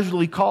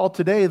casually call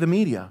today the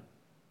media.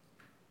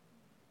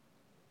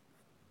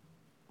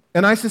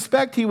 And I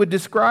suspect he would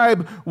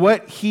describe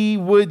what he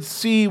would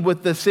see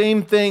with the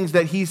same things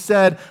that he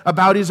said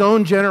about his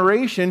own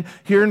generation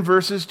here in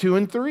verses 2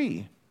 and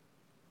 3,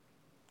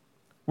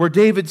 where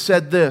David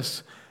said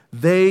this,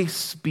 "They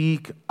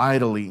speak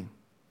idly,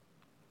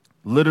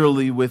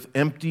 literally with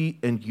empty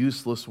and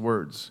useless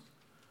words."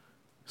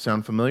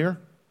 Sound familiar?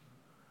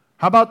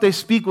 How about they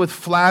speak with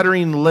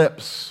flattering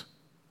lips?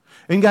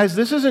 And guys,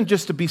 this isn't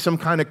just to be some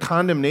kind of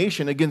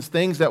condemnation against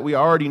things that we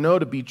already know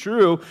to be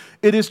true.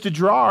 It is to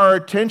draw our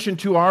attention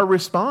to our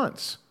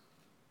response.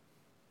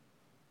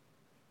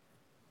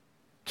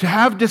 To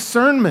have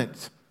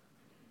discernment.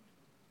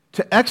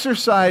 To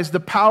exercise the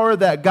power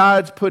that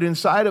God's put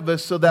inside of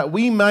us so that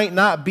we might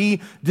not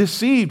be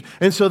deceived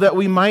and so that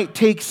we might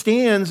take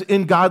stands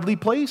in godly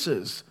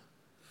places.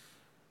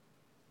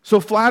 So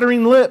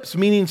flattering lips,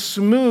 meaning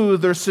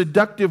smooth or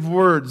seductive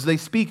words. They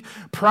speak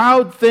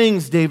proud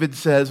things, David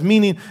says,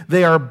 meaning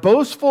they are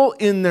boastful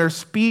in their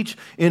speech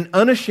and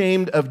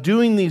unashamed of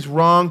doing these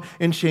wrong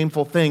and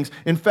shameful things.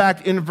 In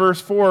fact, in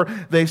verse 4,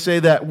 they say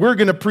that we're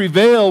going to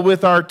prevail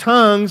with our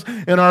tongues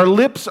and our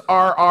lips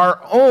are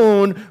our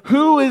own.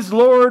 Who is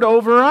Lord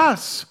over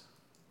us?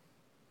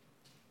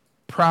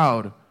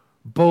 Proud,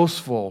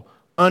 boastful,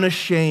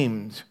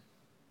 unashamed.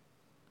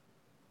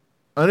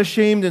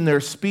 Unashamed in their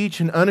speech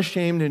and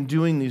unashamed in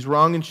doing these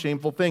wrong and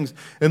shameful things.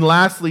 And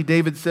lastly,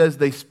 David says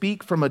they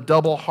speak from a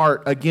double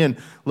heart. Again,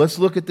 let's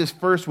look at this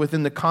first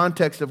within the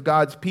context of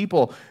God's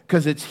people,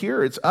 because it's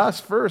here, it's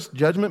us first.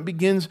 Judgment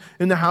begins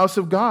in the house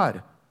of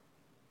God.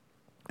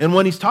 And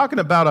when he's talking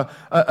about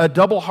a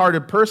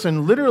double-hearted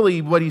person,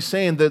 literally what he's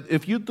saying, that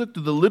if you look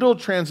to the literal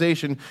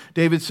translation,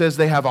 David says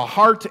they have a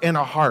heart and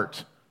a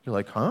heart. You're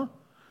like, huh?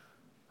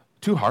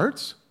 Two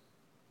hearts?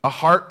 A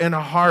heart and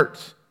a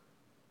heart.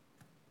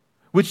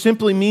 Which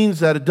simply means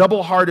that a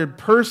double-hearted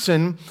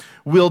person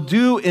will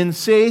do and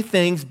say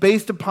things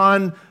based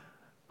upon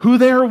who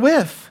they are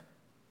with.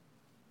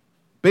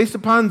 Based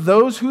upon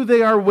those who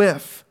they are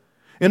with.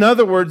 In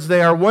other words,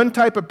 they are one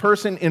type of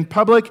person in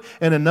public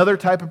and another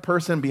type of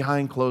person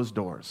behind closed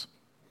doors.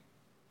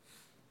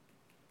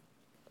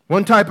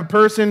 One type of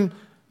person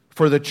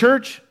for the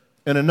church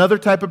and another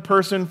type of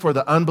person for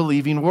the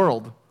unbelieving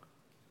world.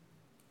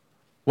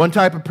 One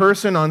type of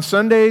person on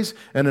Sundays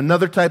and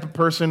another type of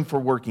person for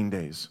working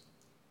days.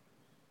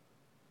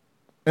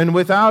 And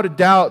without a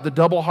doubt, the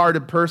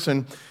double-hearted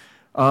person,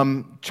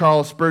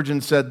 Charles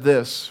Spurgeon said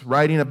this,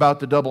 writing about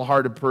the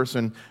double-hearted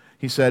person,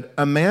 he said,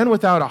 "A man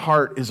without a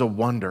heart is a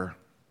wonder."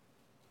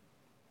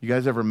 You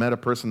guys ever met a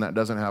person that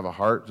doesn't have a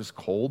heart, just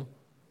cold?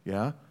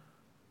 Yeah?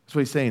 That's what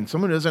he's saying.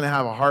 Someone who doesn't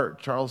have a heart,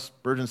 Charles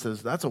Spurgeon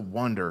says, that's a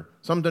wonder,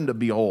 something to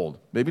behold.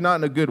 Maybe not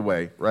in a good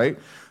way, right?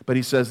 But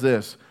he says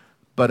this,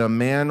 "But a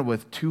man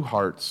with two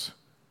hearts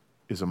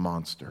is a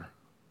monster."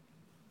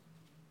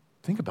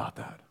 Think about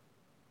that.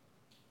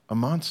 A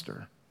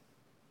monster.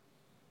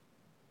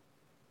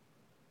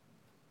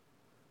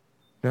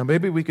 Now,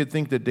 maybe we could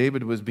think that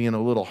David was being a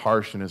little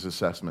harsh in his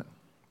assessment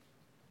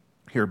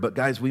here, but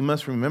guys, we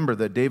must remember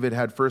that David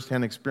had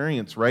firsthand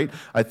experience, right?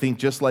 I think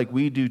just like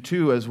we do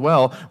too as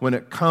well, when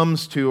it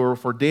comes to, or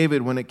for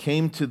David, when it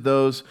came to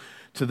those,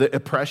 to the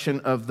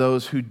oppression of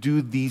those who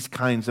do these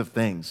kinds of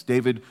things.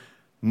 David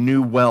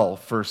knew well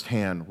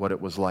firsthand what it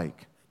was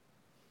like.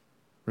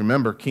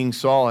 Remember, King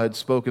Saul had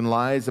spoken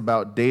lies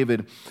about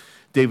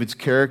David's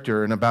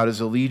character and about his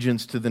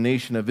allegiance to the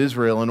nation of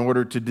Israel in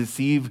order to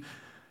deceive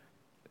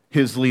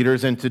his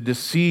leaders and to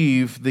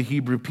deceive the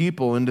Hebrew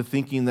people into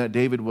thinking that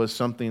David was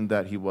something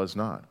that he was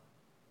not.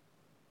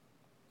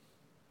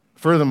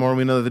 Furthermore,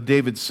 we know that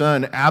David's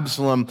son,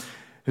 Absalom,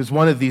 is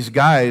one of these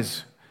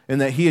guys, and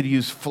that he had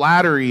used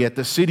flattery at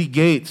the city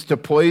gates to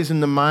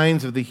poison the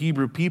minds of the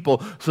Hebrew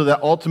people so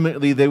that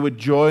ultimately they would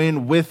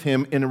join with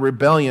him in a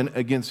rebellion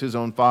against his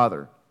own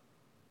father.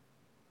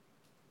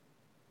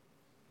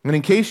 And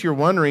in case you're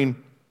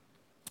wondering,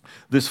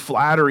 this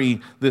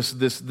flattery, this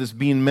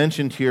being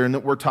mentioned here and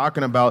that we're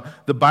talking about,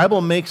 the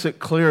Bible makes it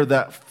clear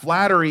that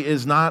flattery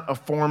is not a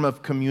form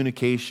of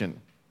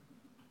communication.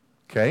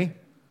 Okay?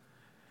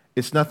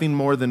 It's nothing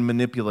more than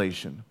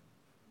manipulation.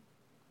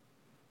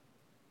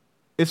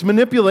 It's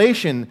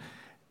manipulation,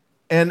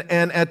 and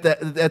at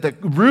the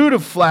root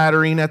of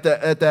flattering, at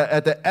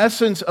the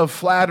essence of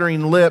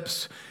flattering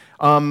lips,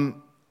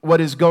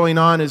 what is going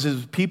on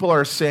is people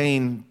are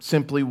saying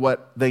simply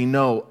what they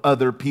know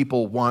other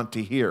people want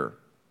to hear.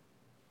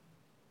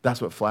 That's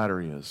what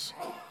flattery is.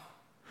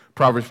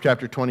 Proverbs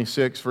chapter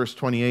 26, verse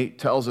 28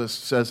 tells us,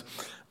 says,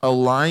 "A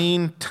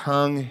lying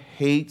tongue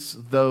hates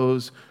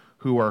those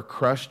who are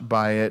crushed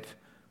by it,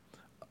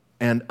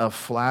 and a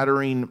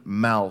flattering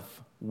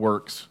mouth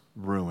works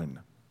ruin."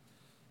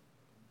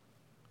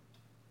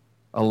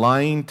 A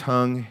lying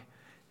tongue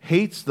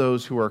hates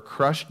those who are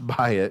crushed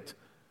by it,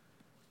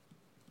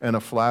 and a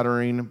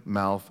flattering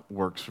mouth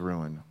works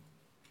ruin.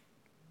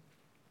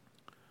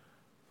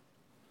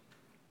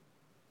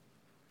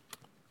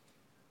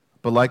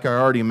 But like I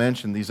already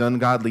mentioned, these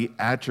ungodly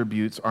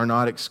attributes are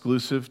not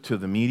exclusive to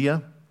the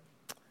media.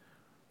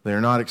 They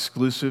are not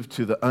exclusive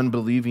to the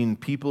unbelieving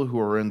people who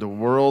are in the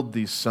world,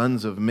 these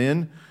sons of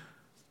men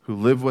who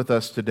live with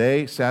us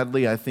today.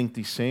 Sadly, I think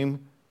the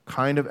same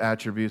kind of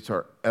attributes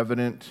are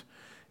evident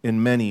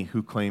in many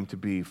who claim to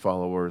be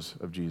followers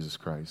of Jesus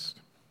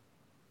Christ.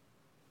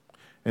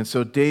 And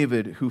so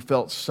David, who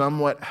felt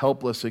somewhat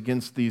helpless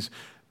against these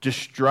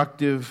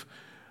destructive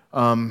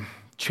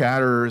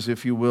chatterers,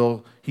 if you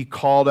will, he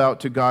called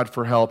out to God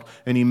for help,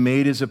 and he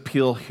made his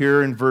appeal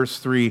here in verse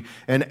 3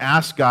 and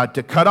asked God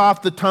to cut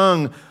off the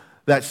tongue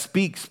that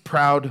speaks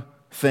proud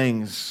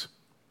things.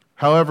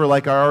 However,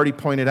 like I already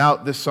pointed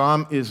out, this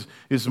psalm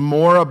is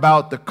more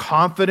about the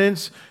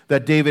confidence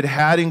that David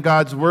had in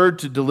God's word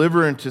to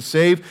deliver and to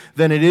save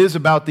than it is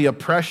about the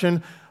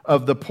oppression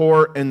of the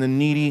poor and the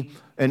needy,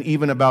 and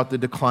even about the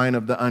decline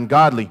of the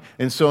ungodly.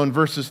 And so in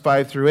verses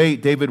 5 through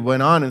 8, David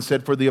went on and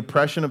said, "For the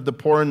oppression of the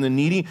poor and the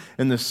needy,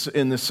 and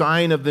the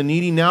sighing of the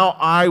needy, now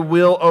I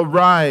will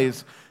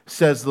arise,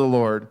 says the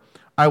Lord.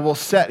 I will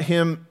set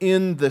him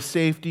in the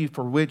safety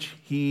for which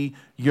he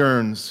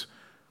yearns."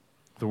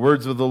 The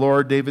words of the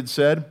Lord, David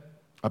said,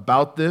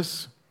 about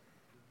this,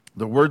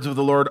 the words of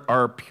the Lord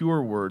are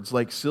pure words,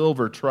 like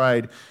silver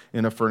tried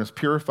in a furnace,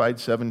 purified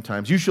 7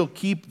 times. You shall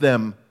keep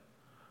them,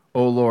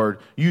 O Lord.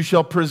 You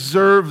shall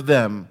preserve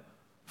them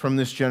from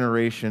this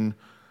generation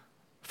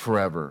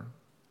forever.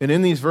 And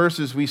in these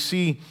verses, we're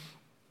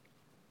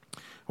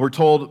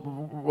told,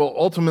 well,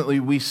 ultimately,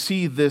 we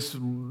see this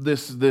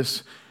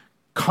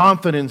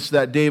confidence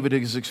that David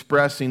is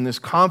expressing, this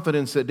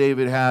confidence that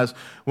David has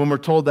when we're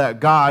told that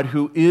God,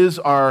 who is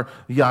our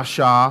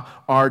Yasha,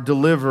 our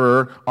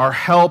deliverer, our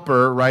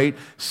helper, right,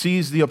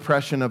 sees the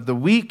oppression of the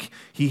weak,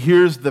 he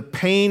hears the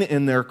pain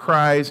in their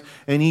cries,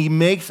 and he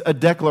makes a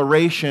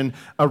declaration,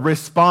 a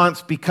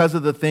response because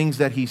of the things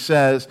that he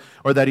says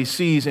or that he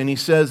sees, and he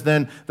says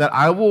then that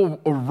I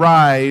will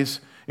arise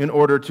in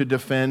order to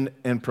defend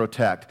and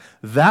protect.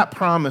 That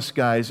promise,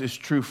 guys, is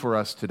true for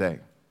us today.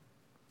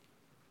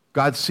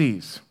 God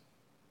sees,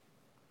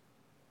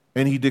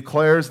 and he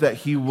declares that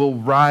he will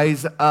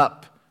rise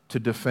up to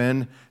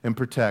defend and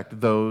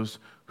protect those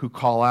who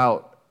call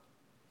out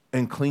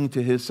and cling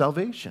to his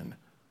salvation.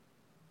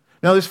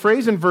 Now, this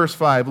phrase in verse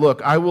 5,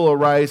 look, I will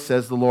arise,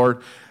 says the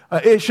Lord,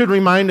 it should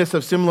remind us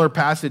of similar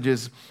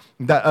passages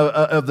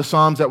of the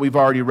Psalms that we've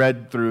already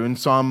read through, in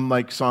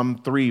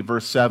Psalm 3,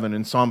 verse 7,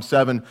 and Psalm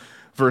 7,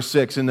 verse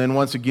 6, and then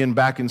once again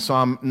back in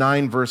Psalm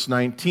 9, verse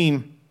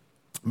 19.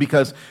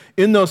 Because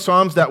in those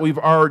Psalms that we've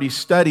already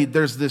studied,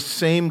 there's this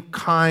same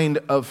kind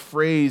of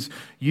phrase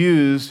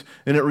used,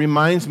 and it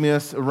reminds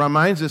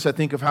us, I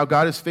think, of how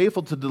God is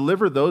faithful to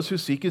deliver those who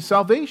seek his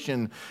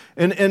salvation.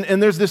 And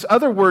there's this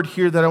other word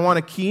here that I want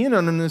to key in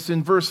on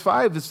in verse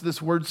 5. It's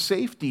this word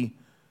safety.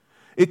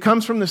 It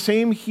comes from the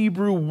same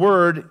Hebrew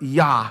word,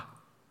 Yah,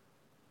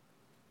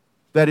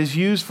 that is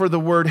used for the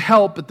word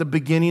help at the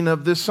beginning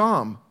of this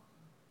psalm.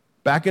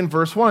 Back in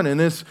verse 1, and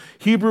this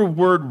Hebrew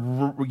word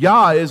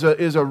Yah is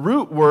a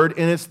root word,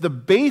 and it's the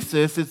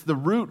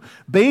root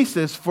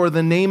basis for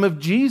the name of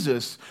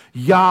Jesus,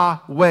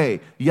 Yahweh,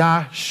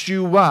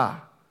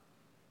 Yahshua.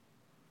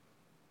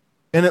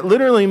 And it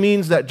literally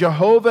means that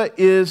Jehovah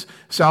is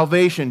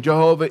salvation,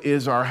 Jehovah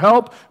is our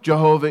help,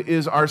 Jehovah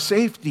is our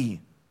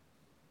safety.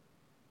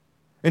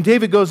 And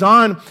David goes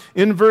on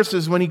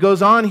when he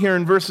goes on here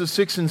in verses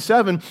 6 and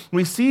 7,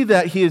 we see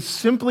that he is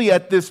simply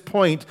at this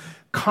point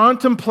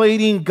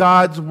contemplating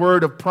God's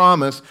word of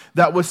promise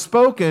that was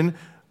spoken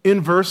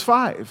in verse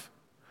 5.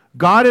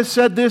 God has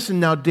said this, and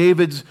now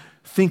David's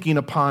thinking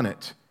upon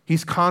it.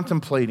 He's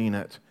contemplating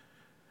it.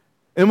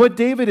 And what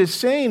David is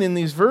saying in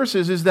these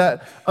verses is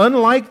that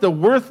unlike the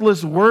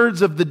worthless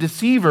words of the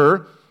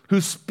deceiver who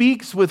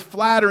speaks with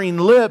flattering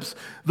lips,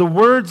 the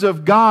words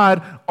of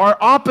God are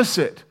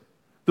opposite.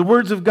 The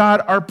words of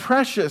God are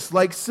precious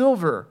like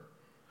silver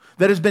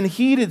that has been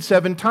heated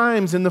 7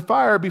 times in the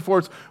fire before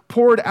it's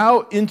poured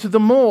out into the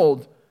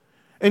mold.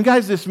 And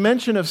guys, this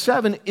mention of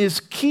 7 is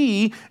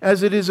key,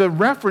 as it is a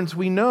reference.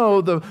 We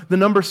know the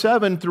number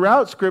 7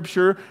 throughout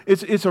Scripture,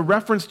 it's a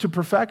reference to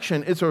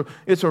perfection.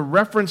 It's a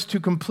reference to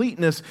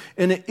completeness.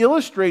 And it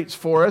illustrates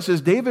for us,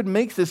 as David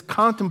makes this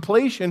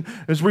contemplation,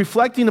 is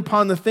reflecting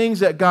upon the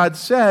things that God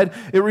said,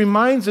 it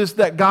reminds us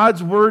that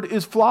God's word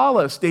is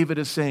flawless, David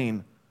is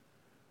saying.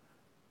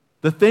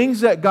 The things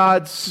that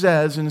God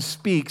says and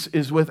speaks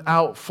is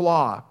without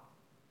flaw.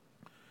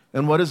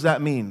 And what does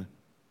that mean?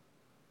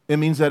 It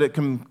means that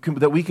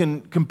that we can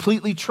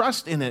completely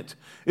trust in it.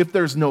 If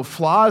there's no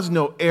flaws,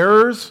 no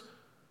errors,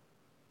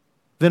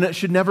 then it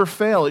should never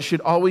fail. It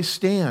should always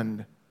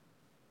stand.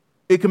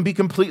 It can be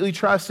completely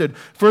trusted.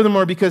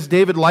 Furthermore, because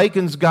David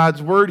likens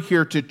God's word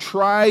here to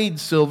tried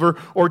silver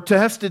or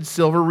tested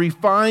silver,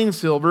 refined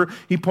silver,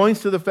 he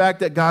points to the fact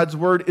that God's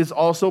word is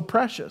also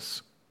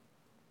precious.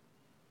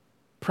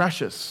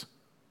 Precious.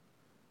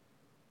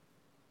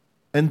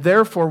 And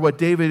therefore, what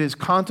David is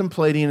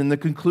contemplating and the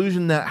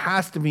conclusion that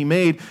has to be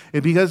made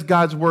is because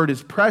God's word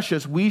is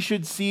precious, we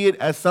should see it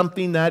as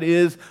something that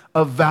is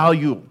of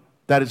value,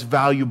 that is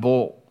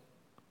valuable.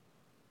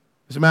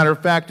 As a matter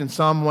of fact, in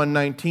Psalm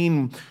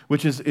 119,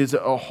 which is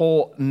a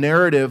whole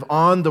narrative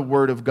on the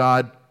word of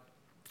God,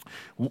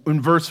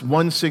 in verse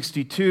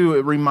 162,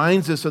 it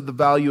reminds us of the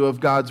value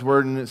of God's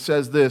word, and it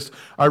says this: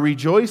 I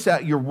rejoice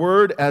at your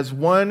word as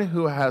one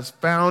who has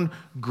found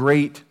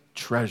great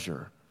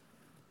treasure.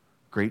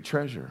 Great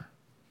treasure.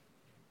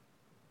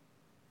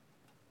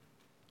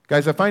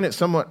 Guys, I find it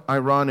somewhat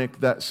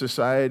ironic that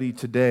society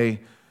today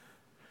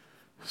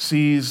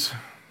sees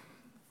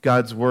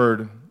God's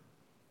word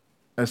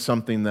as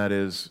something that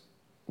is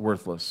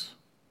worthless.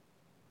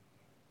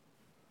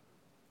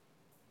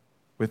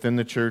 Within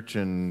the church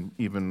and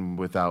even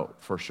without,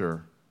 for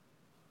sure.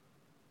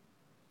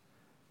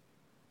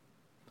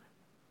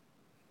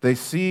 They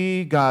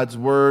see God's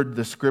word,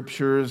 the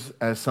scriptures,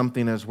 as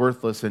something as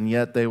worthless, and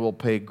yet they will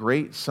pay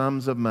great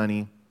sums of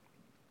money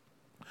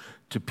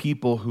to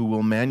people who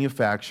will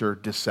manufacture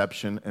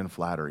deception and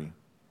flattery.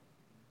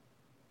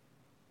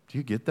 Do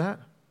you get that?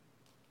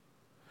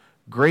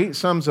 Great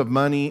sums of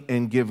money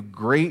and give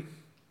great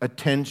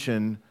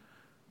attention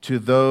to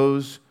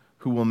those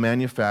who will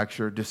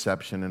manufacture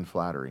deception and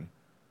flattery.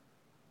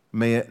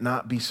 May it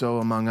not be so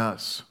among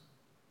us.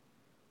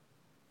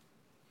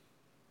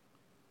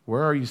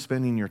 Where are you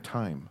spending your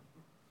time?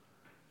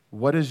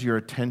 What is your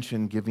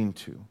attention giving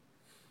to?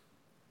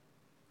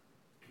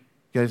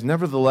 Guys,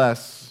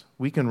 nevertheless,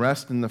 we can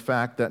rest in the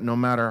fact that no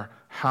matter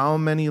how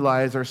many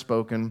lies are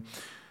spoken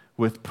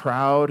with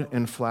proud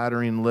and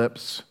flattering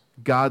lips,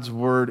 God's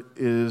word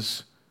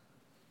is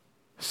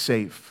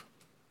safe.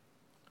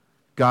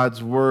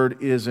 God's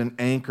word is an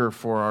anchor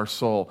for our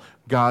soul.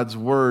 God's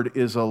word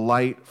is a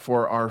light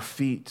for our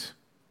feet.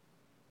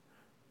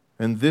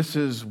 And this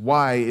is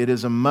why it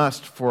is a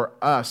must for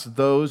us,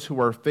 those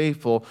who are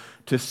faithful,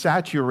 to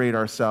saturate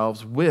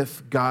ourselves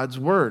with God's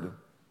word,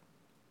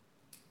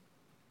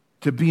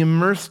 to be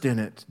immersed in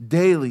it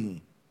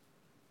daily.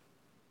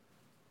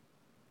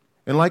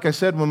 And like I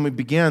said when we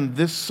began,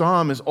 this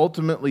psalm is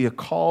ultimately a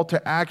call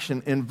to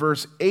action. And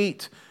verse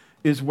 8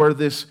 is where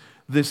this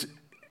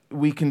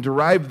we can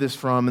derive this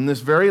from. And this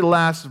very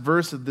last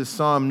verse of this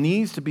psalm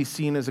needs to be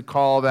seen as a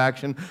call of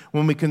action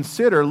when we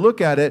consider, look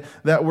at it,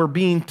 that we're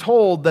being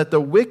told that the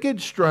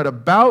wicked strut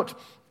about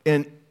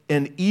and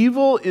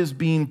evil is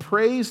being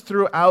praised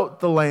throughout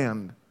the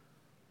land.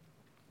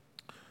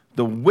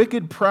 The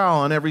wicked prowl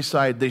on every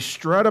side. They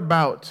strut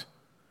about.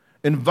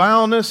 And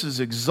vileness is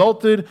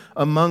exalted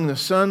among the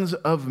sons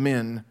of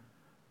men.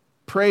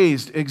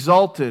 Praised,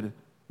 exalted.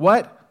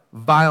 What?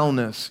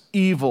 Vileness,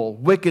 evil,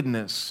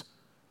 wickedness.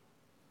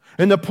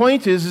 And the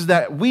point is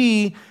that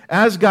we,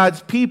 as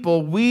God's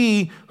people,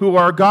 we who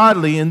are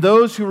godly and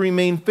those who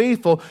remain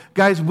faithful,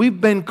 guys,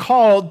 we've been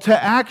called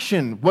to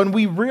action when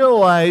we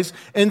realize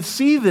and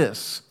see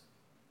this.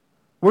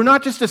 We're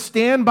not just to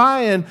stand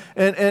by and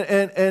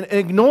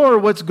ignore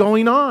what's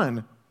going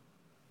on.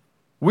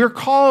 We're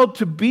called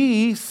to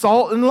be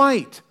salt and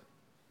light.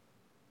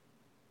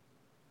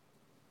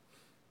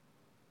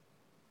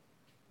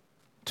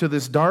 To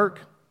this dark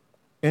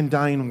and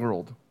dying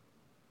world.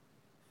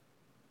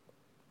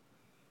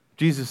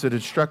 Jesus had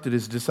instructed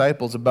his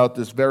disciples about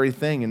this very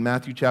thing in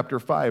Matthew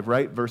chapter 5,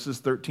 right? Verses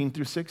 13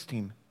 through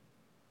 16.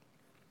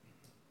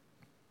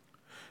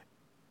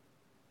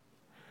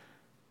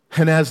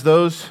 And as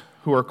those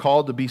who are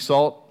called to be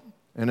salt,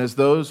 and as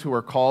those who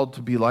are called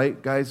to be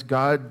light, guys,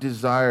 God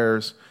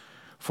desires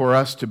for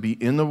us to be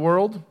in the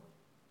world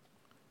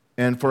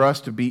and for us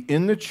to be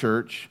in the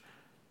church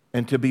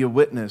and to be a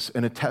witness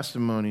and a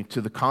testimony to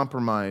the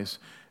compromise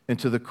and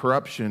to the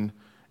corruption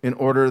in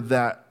order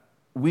that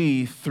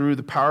we, through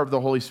the power of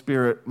the Holy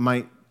Spirit,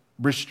 might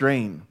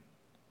restrain,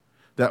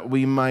 that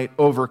we might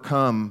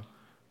overcome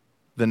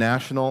the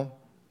national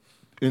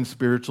and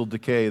spiritual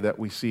decay that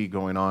we see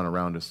going on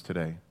around us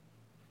today.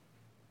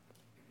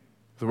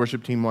 If the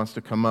worship team wants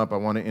to come up, I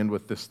want to end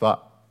with this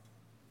thought.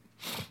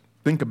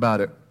 Think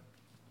about it.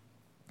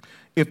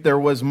 If there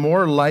was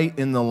more light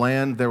in the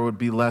land, there would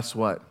be less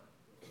what?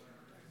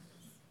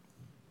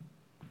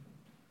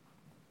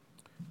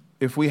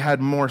 If we had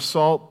more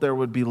salt, there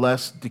would be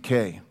less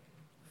decay.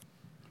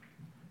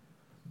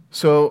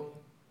 So,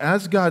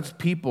 as God's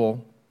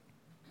people,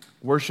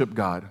 worship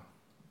God.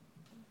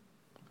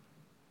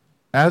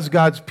 As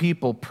God's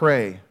people,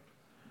 pray.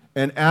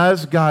 And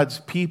as God's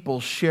people,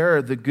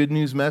 share the good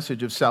news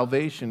message of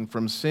salvation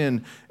from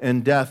sin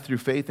and death through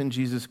faith in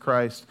Jesus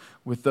Christ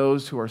with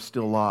those who are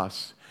still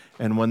lost.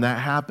 And when that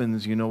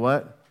happens, you know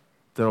what?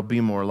 There'll be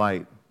more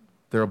light.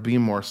 There'll be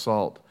more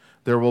salt.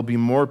 There will be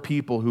more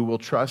people who will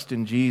trust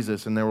in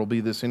Jesus, and there will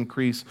be this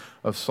increase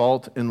of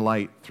salt and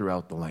light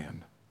throughout the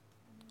land.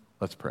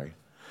 Let's pray.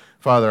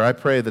 Father, I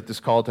pray that this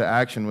call to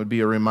action would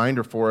be a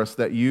reminder for us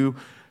that you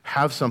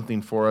have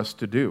something for us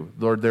to do.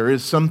 Lord, there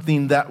is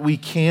something that we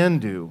can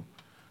do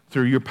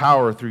through your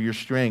power, through your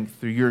strength,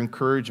 through your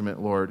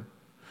encouragement, Lord.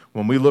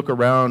 When we look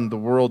around the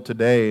world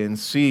today and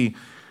see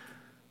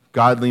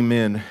godly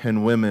men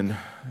and women,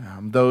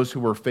 those who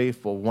were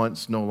faithful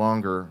once no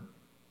longer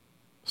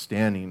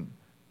standing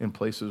in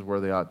places where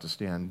they ought to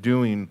stand,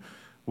 doing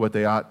what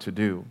they ought to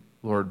do.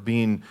 Lord,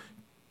 being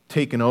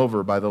taken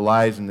over by the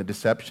lies and the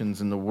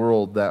deceptions in the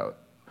world that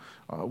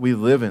we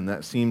live in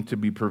that seem to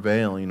be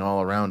prevailing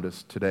all around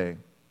us today.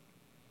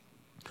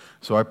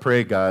 So I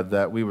pray, God,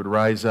 that we would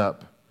rise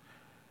up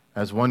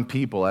as one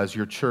people, as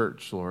your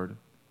church, Lord,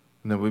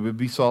 and that we would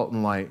be salt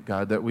and light,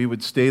 God, that we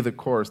would stay the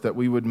course, that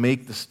we would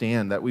make the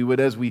stand, that we would,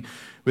 as we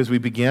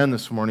began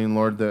this morning,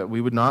 Lord, that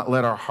we would not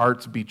let our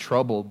hearts be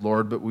troubled,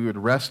 Lord, but we would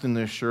rest in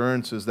the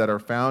assurances that are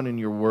found in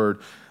your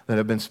word that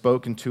have been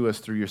spoken to us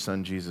through your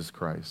Son, Jesus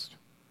Christ.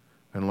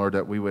 And Lord,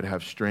 that we would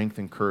have strength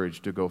and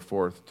courage to go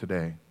forth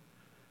today.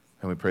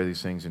 And we pray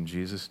these things in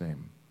Jesus'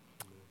 name.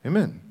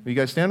 Amen. Will you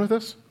guys stand with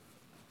us?